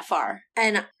didn't get that far.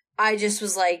 And I just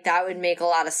was like, that would make a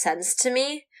lot of sense to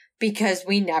me because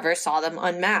we never saw them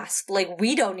unmasked. Like,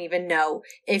 we don't even know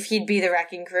if he'd be the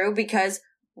Wrecking Crew because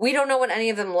we don't know what any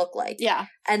of them look like. Yeah.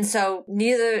 And so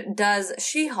neither does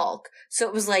She-Hulk. So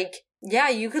it was like, yeah,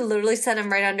 you could literally send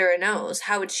him right under her nose.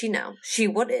 How would she know? She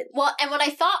wouldn't. Well, and what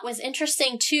I thought was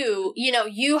interesting, too,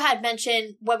 you had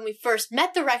mentioned when we first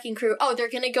met the Wrecking Crew, they're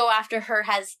going to go after her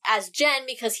as Jen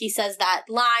because he says that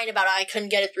line about, I couldn't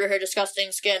get it through her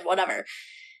disgusting skin, whatever.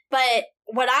 But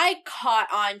what I caught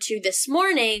on to this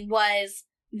morning was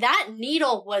that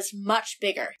needle was much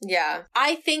bigger. Yeah.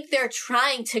 I think they're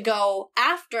trying to go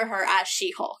after her as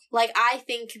She-Hulk. Like, I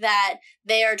think that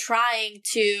they are trying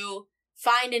to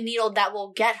find a needle that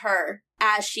will get her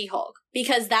as She-Hulk.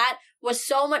 Because that was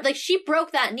so much, like, she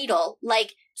broke that needle,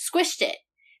 like, squished it.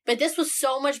 But this was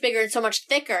so much bigger and so much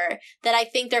thicker that I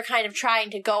think they're kind of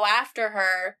trying to go after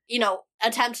her,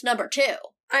 attempt number 2.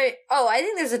 I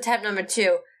think there's attempt number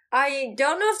 2. I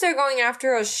don't know if they're going after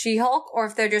her as She-Hulk or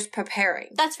if they're just preparing.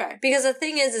 That's fair. Because the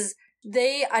thing is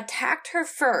they attacked her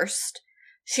first,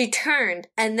 she turned,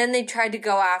 and then they tried to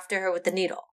go after her with the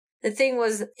needle. The thing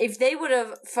was, if they would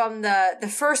have, from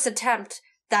the first attempt,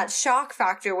 that shock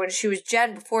factor when she was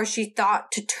Jen before she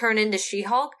thought to turn into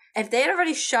She-Hulk, if they had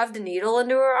already shoved a needle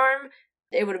into her arm,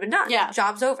 it would have been done. Yeah.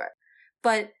 Job's over.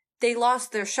 But they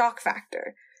lost their shock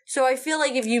factor. So I feel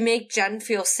like if you make Jen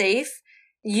feel safe,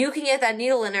 you can get that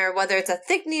needle in her, whether it's a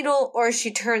thick needle or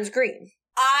she turns green.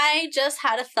 I just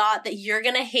had a thought that you're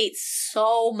gonna hate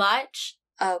so much.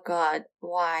 Oh, God.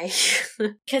 Why?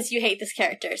 Because you hate this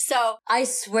character. So I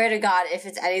swear to God, if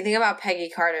it's anything about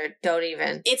Peggy Carter, don't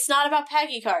even. It's not about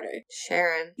Peggy Carter.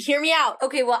 Sharon. Hear me out.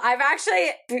 Okay, well, I've actually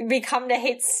become to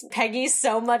hate Peggy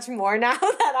so much more now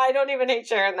that I don't even hate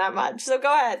Sharon that much. So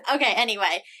go ahead. Okay,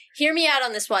 anyway. Hear me out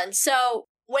on this one. So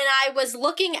when I was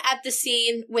looking at the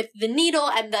scene with the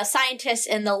needle and the scientists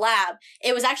in the lab,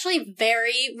 it was actually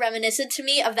very reminiscent to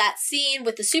me of that scene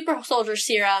with the super soldier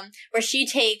serum where she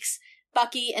takes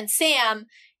Bucky and Sam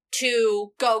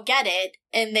to go get it,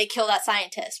 and they kill that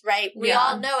scientist, right? We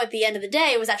all know at the end of the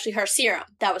day it was actually her serum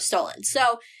that was stolen.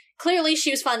 So clearly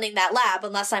she was funding that lab,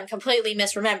 unless I'm completely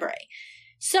misremembering.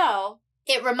 So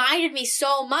it reminded me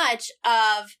so much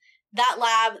of that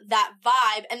lab, that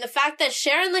vibe, and the fact that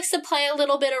Sharon likes to play a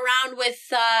little bit around with,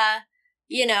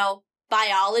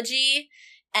 biology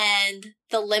and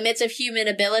the limits of human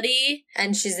ability.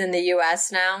 And she's in the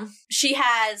U.S. now. She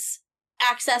has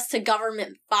access to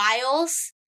government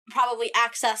files, probably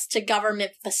access to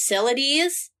government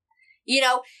facilities.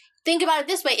 Think about it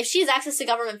this way. If she has access to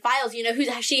government files,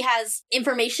 who she has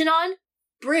information on?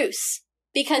 Bruce.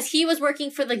 Because he was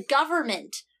working for the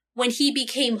government when he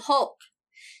became Hulk.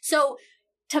 So,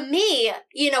 to me,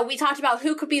 we talked about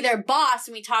who could be their boss,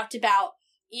 and we talked about,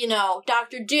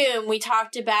 Dr. Doom, we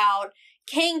talked about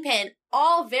Kingpin,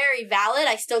 all very valid.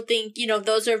 I still think,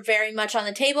 those are very much on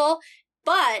the table.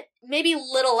 But maybe a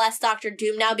little less Dr.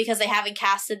 Doom now because they haven't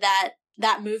casted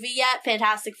that movie yet,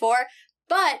 Fantastic Four.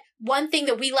 But one thing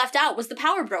that we left out was the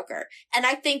power broker. And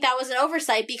I think that was an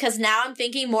oversight because now I'm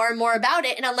thinking more and more about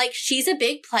it. And I'm like, she's a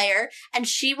big player and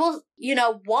she will,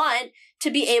 want to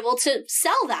be able to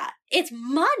sell that. It's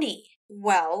money.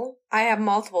 Well, I have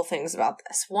multiple things about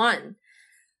this. One,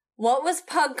 what was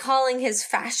Pug calling his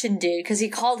fashion dude? Because he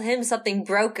called him something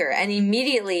broker. And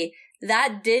immediately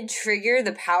that did trigger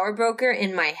the power broker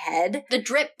in my head. The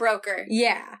drip broker.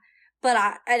 Yeah.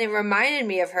 And it reminded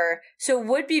me of her. So it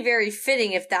would be very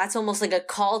fitting if that's almost like a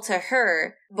call to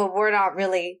her, but we're not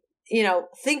really,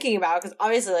 thinking about it. Because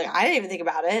obviously, I didn't even think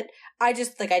about it. I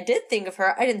just, I did think of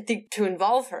her. I didn't think to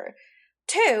involve her.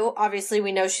 2, obviously,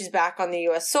 we know she's back on the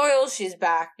U.S. soil. She's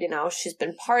back, she's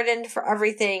been pardoned for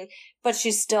everything, but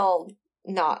she's still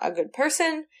not a good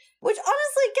person. Which,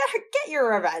 honestly, get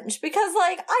your revenge. Because,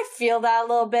 I feel that a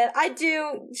little bit. I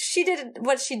do. She did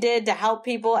what she did to help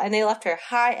people, and they left her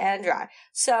high and dry.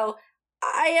 So,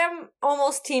 I am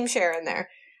almost Team Sharon there.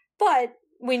 But,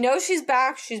 we know she's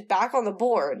back. She's back on the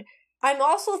board. I'm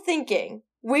also thinking,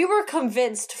 we were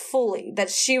convinced fully that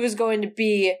she was going to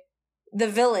be the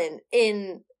villain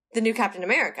in the new Captain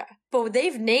America. But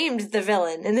they've named the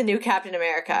villain in the new Captain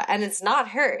America, and it's not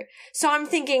her. So I'm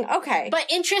thinking, okay. But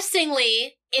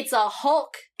interestingly, it's a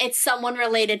Hulk. It's someone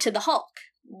related to the Hulk.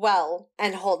 Well,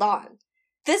 and hold on.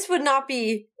 This would not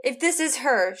be, if this is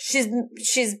her,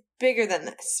 she's bigger than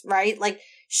this, right? Like,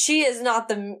 she's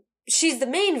the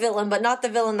main villain, but not the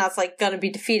villain that's, like, gonna be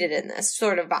defeated in this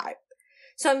sort of vibe.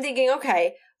 So I'm thinking,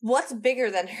 okay, what's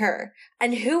bigger than her?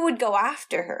 And who would go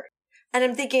after her? And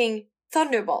I'm thinking,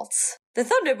 Thunderbolts. The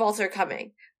Thunderbolts are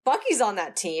coming. Bucky's on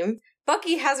that team.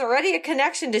 Bucky has already a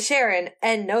connection to Sharon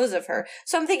and knows of her.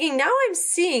 So I'm thinking, now I'm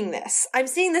seeing this. I'm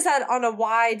seeing this on a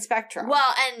wide spectrum.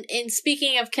 Well, and in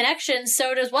speaking of connections,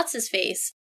 so does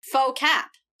what's-his-face? Faux Cap.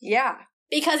 Yeah.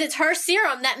 Because it's her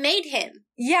serum that made him.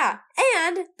 Yeah.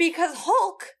 And because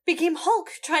Hulk became Hulk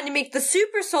trying to make the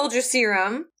super soldier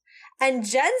serum. And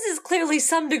Jen's is clearly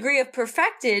some degree of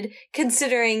perfected,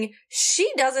 considering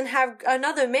she doesn't have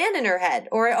another man in her head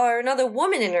or another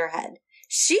woman in her head.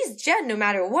 She's Jen no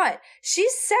matter what.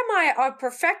 She's a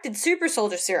perfected super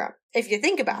soldier serum, if you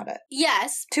think about it.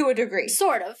 Yes. To a degree.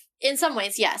 Sort of. In some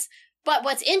ways, yes. But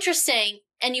what's interesting,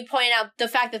 and you point out the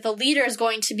fact that the leader is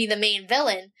going to be the main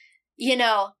villain, you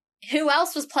know, who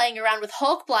else was playing around with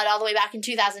Hulk blood all the way back in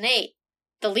 2008?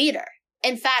 The leader.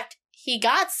 In fact, he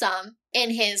got some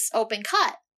in his open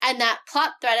cut. And that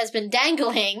plot thread has been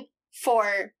dangling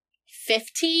for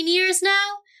 15 years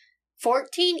now?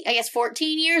 14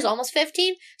 years, almost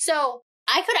 15. So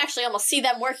I could actually almost see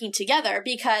them working together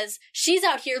because she's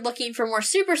out here looking for more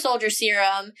super soldier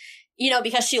serum, you know,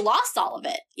 because she lost all of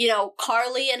it. You know,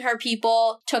 Carly and her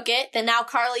people took it. Then now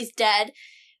Carly's dead.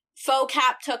 Faux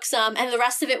Cap took some and the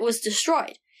rest of it was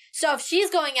destroyed. So if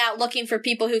she's going out looking for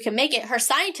people who can make it, her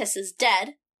scientist is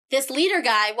dead. This leader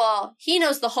guy, well, he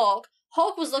knows the Hulk.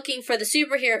 Hulk was looking for the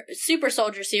super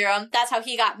soldier serum. That's how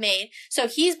he got made. So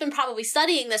he's been probably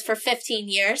studying this for 15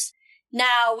 years.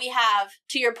 Now we have,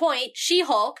 to your point,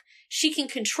 She-Hulk. She can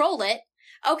control it.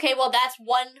 Okay, well, that's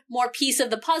one more piece of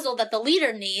the puzzle that the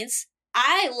leader needs.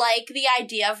 I like the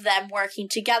idea of them working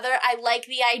together. I like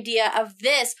the idea of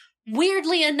this,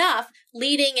 weirdly enough,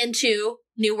 leading into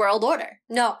New World Order.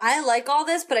 No, I like all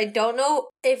this, but I don't know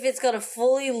if it's going to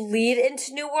fully lead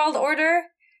into New World Order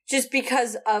just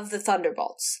because of the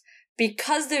Thunderbolts.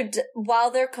 Because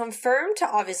while they're confirmed to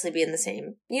obviously be in the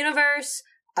same universe,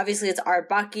 obviously it's our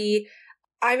Bucky,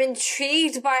 I'm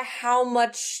intrigued by how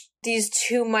much these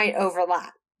two might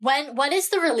overlap. What is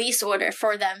the release order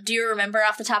for them? Do you remember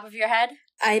off the top of your head?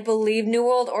 I believe New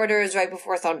World Order is right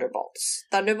before Thunderbolts.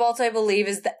 Thunderbolts, I believe,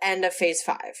 is the end of Phase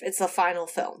 5. It's the final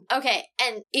film. Okay,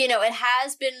 and, you know, it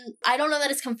has been, I don't know that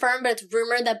it's confirmed, but it's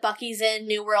rumored that Bucky's in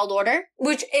New World Order.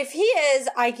 Which, if he is,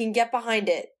 I can get behind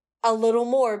it a little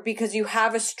more because you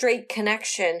have a straight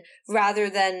connection rather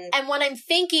than... And what I'm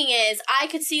thinking is, I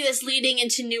could see this leading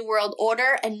into New World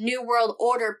Order, and New World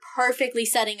Order perfectly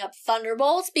setting up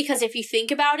Thunderbolts, because if you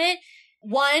think about it,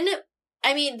 one...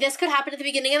 I mean, this could happen at the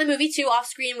beginning of the movie, too,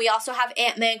 off-screen. We also have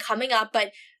Ant-Man coming up,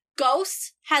 but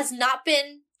Ghost has not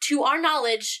been, to our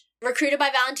knowledge, recruited by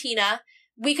Valentina.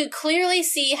 We could clearly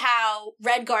see how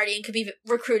Red Guardian could be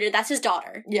recruited. That's his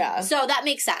daughter. Yeah. So that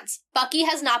makes sense. Bucky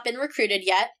has not been recruited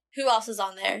yet. Who else is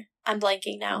on there? I'm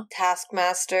blanking now.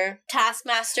 Taskmaster.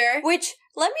 Which,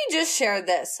 let me just share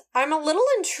this. I'm a little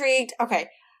intrigued. Okay.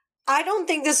 I don't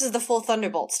think this is the full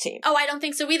Thunderbolts team. Oh, I don't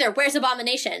think so either. Where's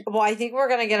Abomination? Well, I think we're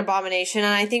going to get Abomination,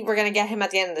 and I think we're going to get him at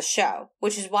the end of the show,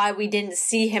 which is why we didn't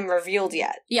see him revealed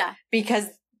yet. Yeah. Because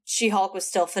She-Hulk was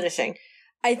still finishing.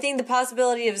 I think the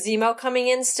possibility of Zemo coming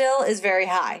in still is very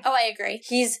high. Oh, I agree.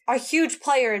 He's a huge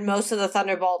player in most of the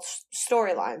Thunderbolts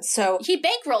storylines, so... He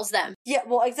bankrolls them. Yeah,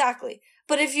 well, exactly.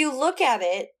 But if you look at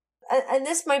it, and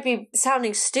this might be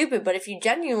sounding stupid, but if you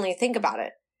genuinely think about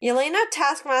it, Yelena,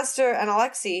 Taskmaster, and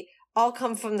Alexei all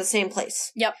come from the same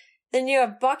place. Yep. Then you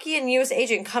have Bucky and U.S.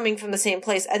 Agent coming from the same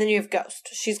place, and then you have Ghost.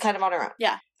 She's kind of on her own.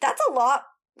 Yeah. That's a lot.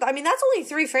 I mean, that's only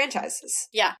 3 franchises.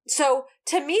 Yeah. So,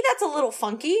 to me, that's a little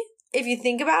funky, if you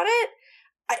think about it.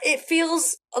 It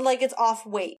feels like it's off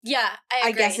weight. Yeah, I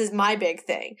agree. I guess is my big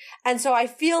thing. And so I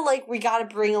feel like we gotta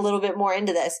bring a little bit more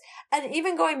into this. And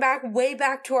even going back, way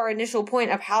back to our initial point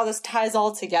of how this ties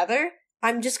all together,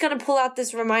 I'm just gonna pull out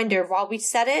this reminder. While we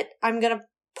said it, I'm gonna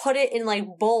put it in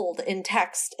like bold in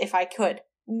text if I could.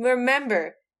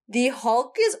 Remember, the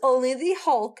Hulk is only the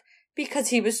Hulk because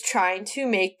he was trying to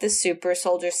make the super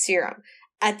soldier serum.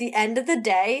 At the end of the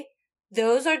day,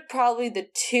 those are probably the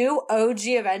 2 OG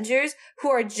Avengers who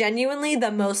are genuinely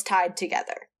the most tied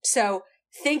together. So,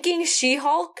 thinking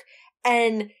She-Hulk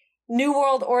and New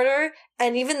World Order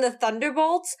and even the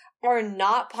Thunderbolts are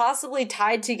not possibly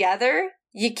tied together,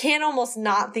 you can't almost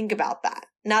not think about that.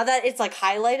 Now that it's like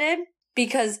highlighted,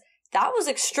 because that was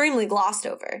extremely glossed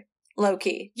over.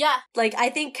 Low-key. Yeah. Like, I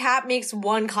think Cap makes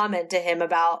one comment to him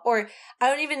about, or I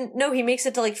don't even know, he makes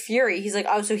it to, like, Fury. He's like,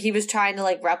 oh, so he was trying to,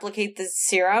 like, replicate the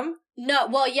serum? No,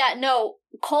 well, yeah, no.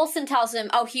 Coulson tells him,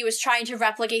 oh, he was trying to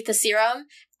replicate the serum,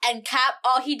 and Cap,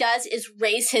 all he does is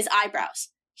raise his eyebrows.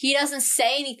 He doesn't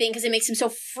say anything because it makes him so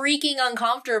freaking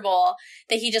uncomfortable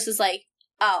that he just is like,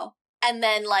 oh. And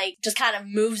then, like, just kind of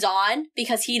moves on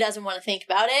because he doesn't want to think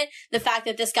about it. The fact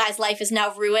that this guy's life is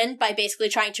now ruined by basically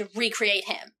trying to recreate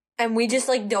him. And we just,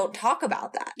 like, don't talk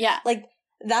about that. Yeah. Like,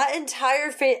 that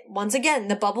entire once again,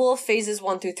 the bubble of phases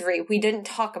 1 through 3, we didn't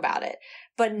talk about it.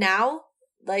 But now,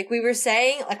 like we were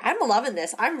saying, like, I'm loving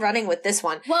this. I'm running with this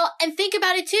one. Well, and think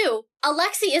about it, too.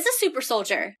 Alexei is a super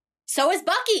soldier. So is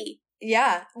Bucky.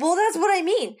 Yeah. Well, that's what I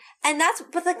mean. And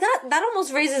but like that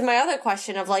almost raises my other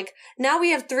question of, like, now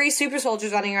we have 3 super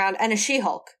soldiers running around and a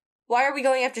She-Hulk. Why are we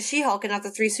going after She-Hulk and not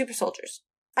the 3 super soldiers?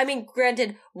 I mean,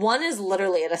 granted, one is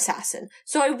literally an assassin,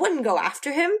 so I wouldn't go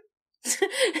after him.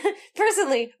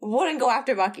 Personally, wouldn't go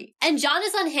after Bucky. And John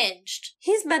is unhinged.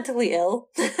 He's mentally ill.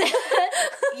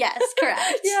 Yes,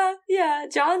 correct. Yeah.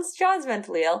 John's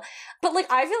mentally ill. But,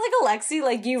 like, I feel like Alexei,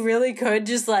 like, you really could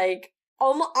just, like, I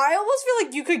almost feel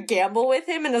like you could gamble with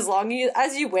him, and as long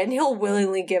as you win, he'll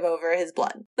willingly give over his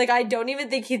blood. Like, I don't even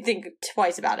think he'd think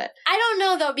twice about it. I don't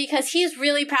know, though, because he's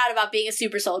really proud about being a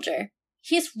super soldier.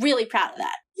 He's really proud of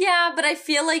that. Yeah, but I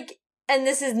feel like, and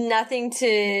this is nothing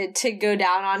to go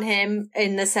down on him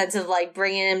in the sense of, like,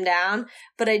 bringing him down,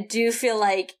 but I do feel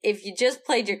like if you just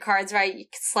played your cards right, you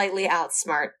could slightly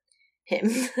outsmart him.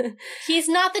 He's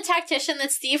not the tactician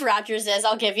that Steve Rogers is,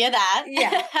 I'll give you that.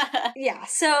 Yeah.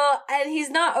 So, and he's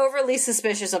not overly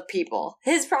suspicious of people.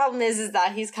 His problem is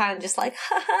that he's kind of just like,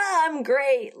 haha, I'm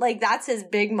great. Like, that's his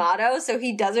big motto, so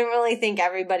he doesn't really think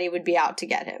everybody would be out to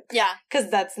get him. Yeah. Because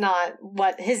that's not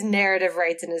what his narrative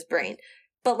writes in his brain.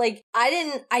 But, like,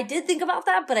 I did think about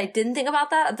that, but I didn't think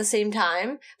about that at the same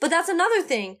time. But that's another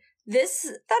thing.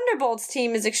 This Thunderbolts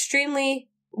team is extremely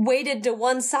weighted to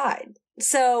one side.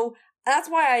 So that's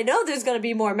why I know there's going to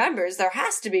be more members. There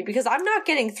has to be, because I'm not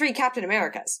getting 3 Captain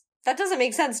Americas. That doesn't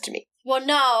make sense to me. Well,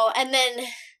 no, and then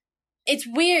it's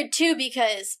weird, too,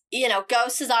 because, you know,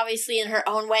 Ghost is obviously in her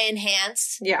own way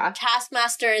enhanced. Yeah.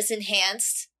 Taskmaster is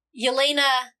enhanced.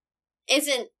 Yelena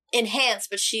isn't enhanced,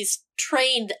 but she's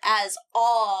trained as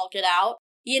all get out.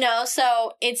 You know,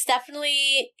 so it's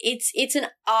definitely, it's an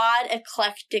odd,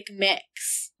 eclectic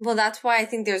mix. Well, that's why I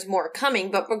think there's more coming.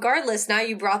 But regardless, now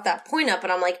you brought that point up,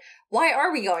 and I'm like, why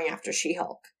are we going after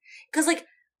She-Hulk? Because, like,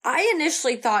 I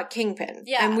initially thought Kingpin.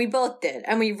 Yeah. And we both did.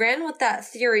 And we ran with that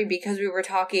theory because we were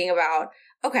talking about,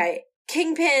 okay,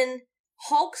 Kingpin,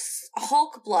 Hulk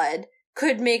blood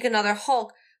could make another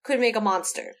Hulk, could make a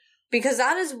monster. Because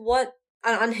that is what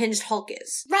an unhinged Hulk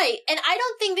is. Right. And I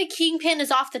don't think the Kingpin is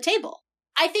off the table.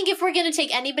 I think if we're going to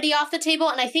take anybody off the table,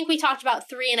 and I think we talked about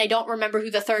 3, and I don't remember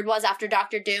who the third was after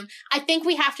Dr. Doom, I think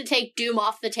we have to take Doom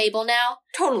off the table now.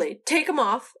 Totally. Take him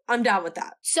off. I'm down with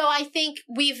that. So I think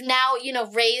we've now, you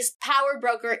know, raised Power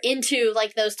Broker into,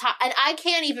 like, those top, and I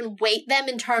can't even weight them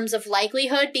in terms of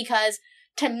likelihood, because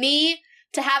to me,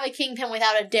 to have a Kingpin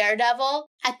without a Daredevil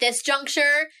at this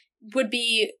juncture would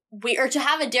be weird, or to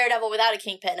have a Daredevil without a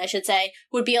Kingpin, I should say,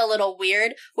 would be a little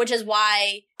weird, which is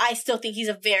why I still think he's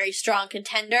a very strong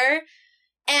contender.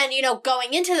 And, you know,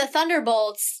 going into the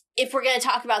Thunderbolts, if we're going to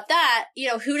talk about that, you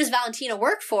know, who does Valentina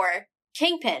work for?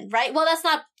 Kingpin, right? Well, that's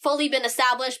not fully been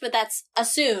established, but that's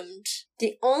assumed.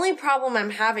 The only problem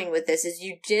I'm having with this is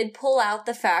you did pull out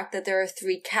the fact that there are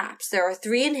 3 Caps. There are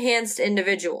 3 enhanced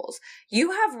individuals.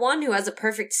 You have one who has a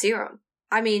perfect serum.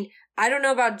 I mean, I don't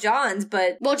know about John's,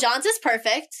 but... Well, John's is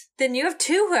perfect. Then you have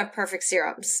 2 who have perfect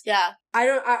serums. Yeah.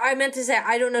 I meant to say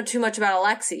I don't know too much about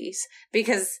Alexei's,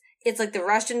 because it's like the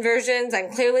Russian versions,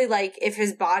 and clearly, like, if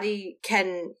his body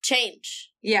can...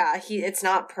 change. Yeah, it's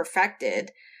not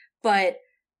perfected. But,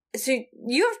 so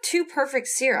you have 2 perfect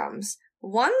serums.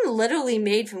 One literally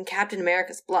made from Captain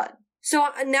America's blood. So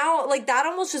now, like, that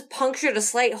almost just punctured a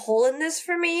slight hole in this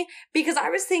for me, because I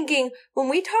was thinking, when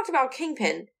we talked about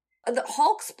Kingpin, the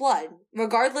Hulk's blood,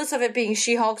 regardless of it being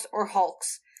She-Hulk's or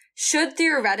Hulk's, should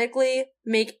theoretically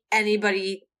make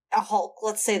anybody a Hulk.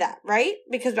 Let's say that, right?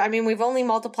 Because, I mean, we've only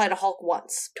multiplied a Hulk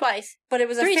once. Twice. But it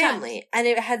was 3 a family. times. And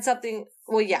it had something,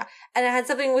 well, yeah. And it had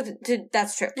something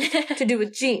that's true, to do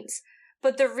with genes.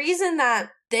 But the reason that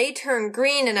they turn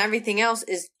green and everything else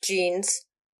is genes.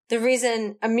 The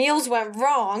reason Emil's went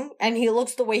wrong, and he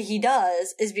looks the way he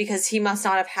does, is because he must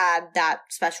not have had that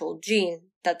special gene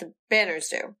that the Banners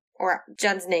do. Or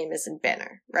Jen's name isn't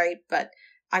Banner, right? But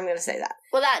I'm going to say that.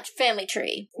 Well, that family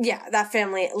tree. Yeah, that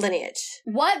family lineage.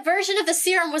 What version of the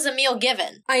serum was Emil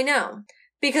given? I know.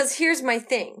 Because here's my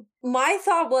thing. My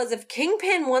thought was if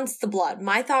Kingpin wants the blood,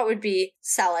 my thought would be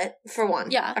sell it for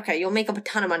one. Yeah. Okay, you'll make up a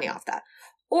ton of money off that.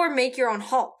 Or make your own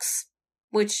Hulks,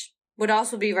 which would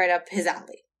also be right up his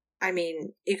alley. I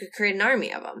mean, you could create an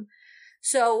army of them.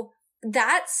 So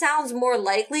that sounds more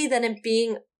likely than it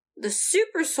being the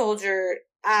super soldier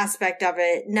aspect of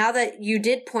it. Now that you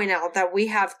did point out that we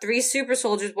have 3 super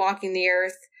soldiers walking the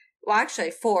earth. Well, actually,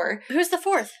 4. Who's the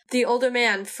 4th? The older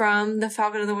man from the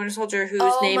Falcon and the Winter Soldier, whose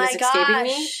name is escaping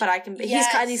me, but I can.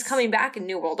 Yes. He's coming back in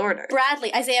New World Order.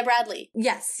 Isaiah Bradley.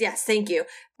 Yes, thank you.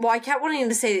 Well, I kept wanting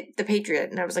to say the Patriot,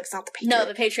 and I was like, it's not the Patriot. No,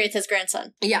 the Patriot's his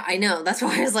grandson. Yeah, I know. That's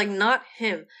why I was like, not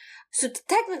him. So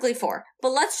technically 4, but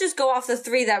let's just go off the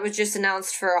 3 that was just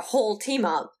announced for a whole team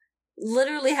up.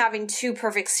 Literally having 2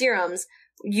 perfect serums,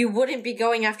 you wouldn't be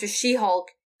going after She-Hulk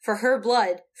for her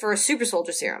blood for a super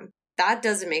soldier serum. That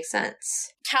doesn't make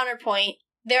sense. Counterpoint.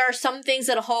 There are some things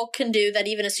that a Hulk can do that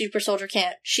even a super soldier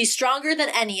can't. She's stronger than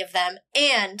any of them,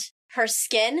 and her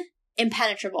skin,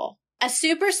 impenetrable. A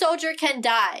super soldier can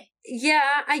die.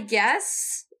 Yeah, I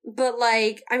guess. But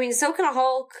so can a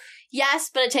Hulk.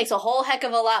 Yes, but it takes a whole heck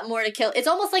of a lot more to kill. It's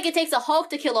almost like it takes a Hulk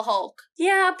to kill a Hulk.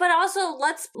 Yeah, but also,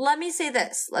 let me say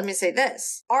this.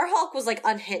 Our Hulk was,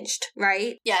 unhinged,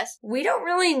 right? Yes. We don't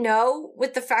really know,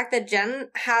 with the fact that Jen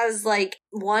has,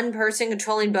 one person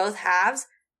controlling both halves,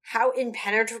 how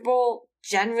impenetrable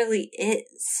Jen really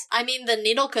is. I mean, the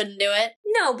needle couldn't do it.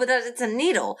 No, but it's a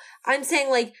needle. I'm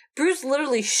saying, Bruce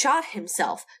literally shot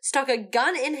himself, stuck a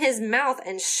gun in his mouth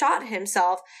and shot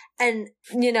himself, and,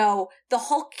 the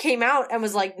Hulk came out and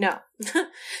was like, no.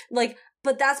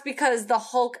 But that's because the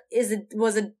Hulk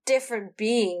was a different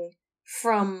being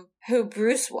from who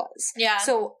Bruce was. Yeah.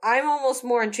 So I'm almost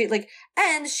more intrigued.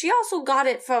 And she also got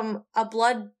it from a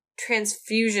blood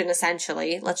transfusion,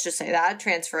 essentially. Let's just say that.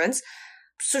 Transference.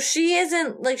 So she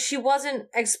she wasn't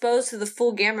exposed to the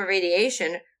full gamma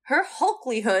radiation. Her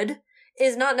Hulklyhood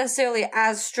is not necessarily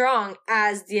as strong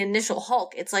as the initial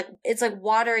Hulk. It's like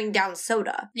watering down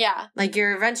soda. Yeah.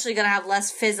 You're eventually gonna have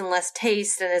less fizz and less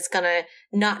taste, and it's gonna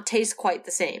not taste quite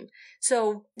the same.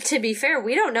 So, to be fair,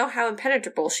 we don't know how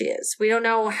impenetrable she is. We don't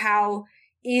know how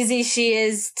easy she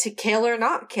is to kill or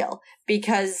not kill,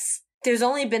 because there's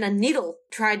only been a needle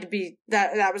tried to be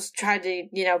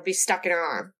stuck in her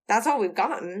arm. That's all we've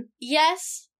gotten.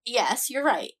 Yes, you're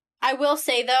right. I will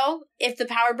say, though, if the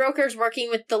Power Broker is working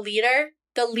with the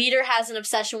leader has an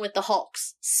obsession with the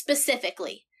Hulks,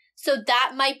 specifically. So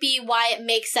that might be why it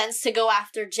makes sense to go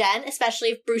after Jen, especially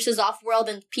if Bruce is off-world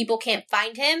and people can't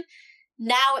find him.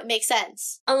 Now it makes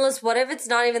sense. Unless, what if it's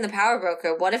not even the Power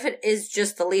Broker? What if it is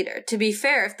just the leader? To be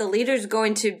fair, if the leader's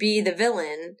going to be the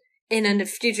villain in a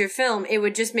future film, it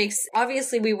would just make...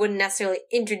 Obviously, we wouldn't necessarily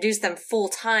introduce them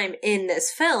full-time in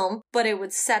this film, but it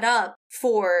would set up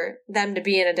for them to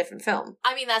be in a different film.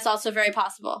 I mean, that's also very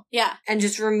possible. Yeah. And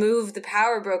just remove the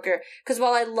Power Broker. Because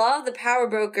while I love the Power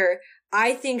Broker,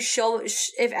 I think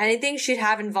if anything, she'd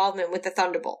have involvement with the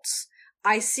Thunderbolts.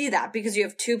 I see that because you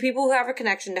have 2 people who have a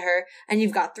connection to her, and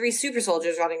you've got 3 super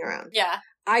soldiers running around. Yeah.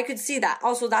 I could see that.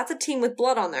 Also, that's a team with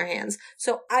blood on their hands.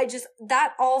 So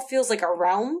that all feels like a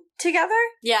realm together.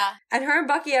 Yeah. And her and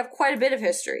Bucky have quite a bit of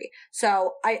history.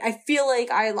 So I feel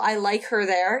like I like her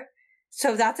there.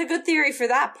 So that's a good theory for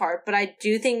that part. But I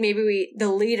do think maybe the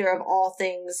leader of all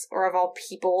things, or of all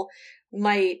people,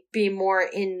 might be more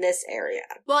in this area.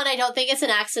 Well, and I don't think it's an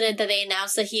accident that they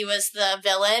announced that he was the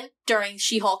villain during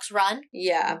She-Hulk's run.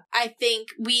 Yeah. I think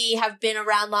we have been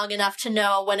around long enough to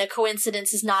know when a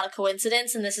coincidence is not a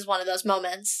coincidence, and this is one of those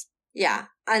moments. Yeah.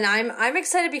 And I'm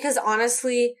excited because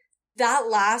honestly, that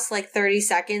last 30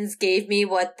 seconds gave me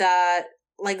what the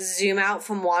zoom out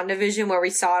from WandaVision where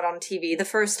we saw it on TV the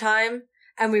first time.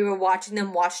 And we were watching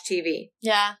them watch TV.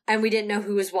 Yeah. And we didn't know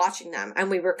who was watching them.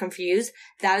 And we were confused.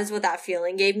 That is what that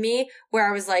feeling gave me. Where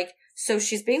I was like, so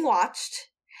she's being watched.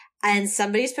 And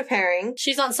somebody's preparing.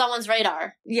 She's on someone's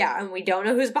radar. Yeah. And we don't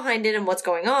know who's behind it and what's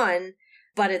going on.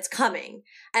 But it's coming.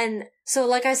 And so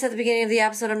like I said at the beginning of the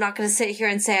episode, I'm not going to sit here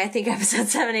and say I think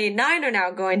episodes 7, 8, 9 are now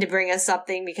going to bring us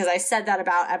something. Because I said that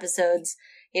about episodes,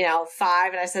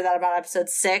 5. And I said that about episode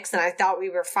 6. And I thought we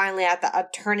were finally at a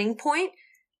turning point.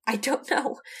 I don't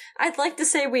know. I'd like to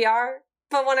say we are,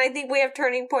 but when I think we have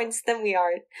turning points, then we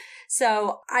aren't.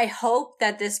 So I hope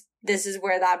that this is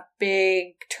where that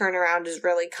big turnaround is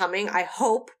really coming. I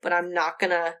hope, but I'm not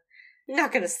gonna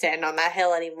stand on that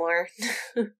hill anymore.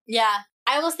 Yeah.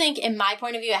 I almost think, in my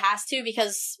point of view, it has to,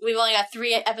 because we've only got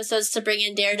 3 episodes to bring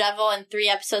in Daredevil and 3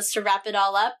 episodes to wrap it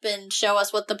all up and show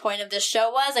us what the point of this show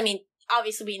was. I mean,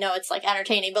 obviously we know it's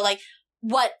entertaining, but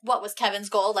what was Kevin's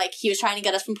goal? Like, he was trying to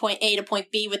get us from point A to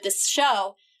point B with this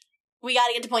show. We got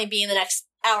to get to point B in the next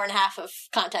hour and a half of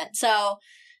content. So,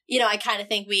 I kind of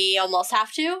think we almost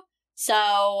have to.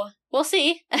 So, we'll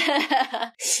see.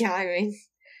 Yeah, I mean,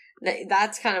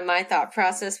 that's kind of my thought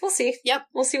process. We'll see. Yep.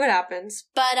 We'll see what happens.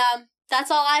 But, that's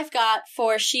all I've got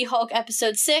for She-Hulk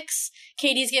episode 6.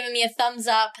 Katie's giving me a thumbs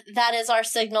up. That is our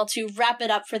signal to wrap it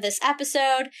up for this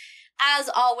episode. As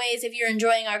always, if you're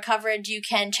enjoying our coverage, you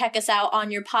can check us out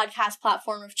on your podcast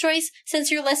platform of choice.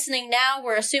 Since you're listening now,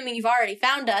 we're assuming you've already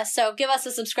found us, so give us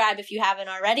a subscribe if you haven't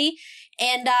already.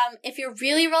 And if you're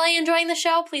really, really enjoying the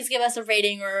show, please give us a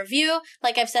rating or a review.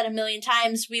 Like I've said a million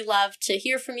times, we love to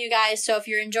hear from you guys, so if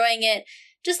you're enjoying it,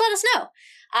 just let us know.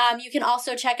 You can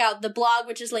also check out the blog,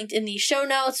 which is linked in the show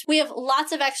notes. We have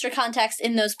lots of extra context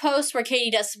in those posts where Katie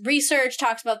does research,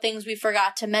 talks about things we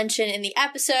forgot to mention in the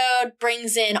episode,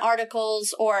 brings in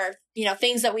articles or,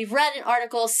 things that we've read in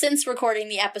articles since recording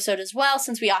the episode as well,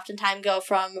 since we oftentimes go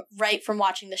from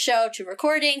watching the show to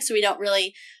recording, so we don't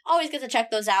really always get to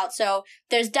check those out. So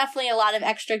there's definitely a lot of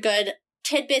extra good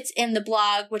tidbits in the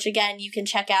blog, which again, you can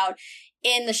check out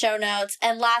in the show notes.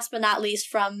 And last but not least,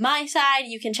 from my side,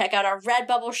 you can check out our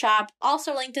Redbubble shop,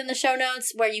 also linked in the show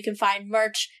notes, where you can find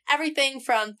merch, everything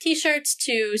from t-shirts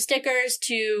to stickers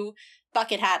to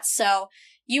bucket hats. So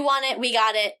you want it, we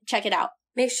got it, check it out.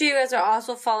 Make sure you guys are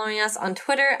also following us on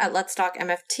Twitter at Let's Talk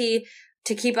MFT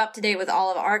to keep up to date with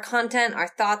all of our content, our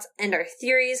thoughts, and our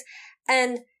theories.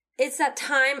 And it's that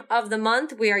time of the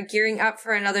month. We are gearing up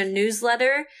for another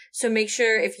newsletter. So make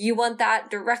sure if you want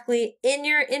that directly in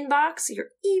your inbox, your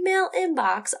email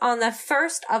inbox on the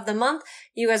 1st of the month,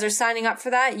 you guys are signing up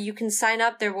for that. You can sign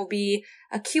up. There will be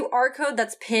a QR code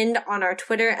that's pinned on our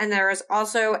Twitter. And there is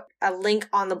also a link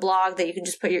on the blog that you can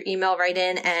just put your email right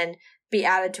in and be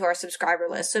added to our subscriber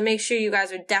list. So make sure you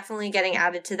guys are definitely getting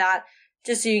added to that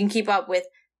just so you can keep up with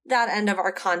that end of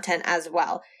our content as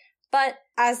well. But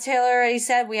as Taylor already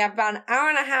said, we have about an hour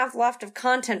and a half left of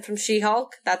content from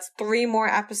She-Hulk. That's 3 more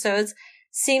episodes.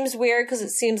 Seems weird because it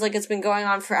seems like it's been going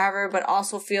on forever, but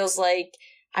also feels like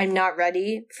I'm not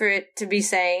ready for it to be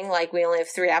saying like we only have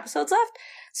 3 episodes left.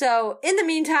 So in the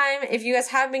meantime, if you guys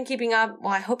have been keeping up,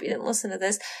 well, I hope you didn't listen to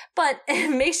this, but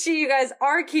make sure you guys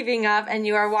are keeping up and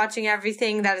you are watching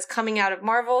everything that is coming out of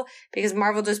Marvel, because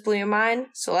Marvel just blew your mind.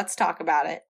 So let's talk about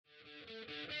it.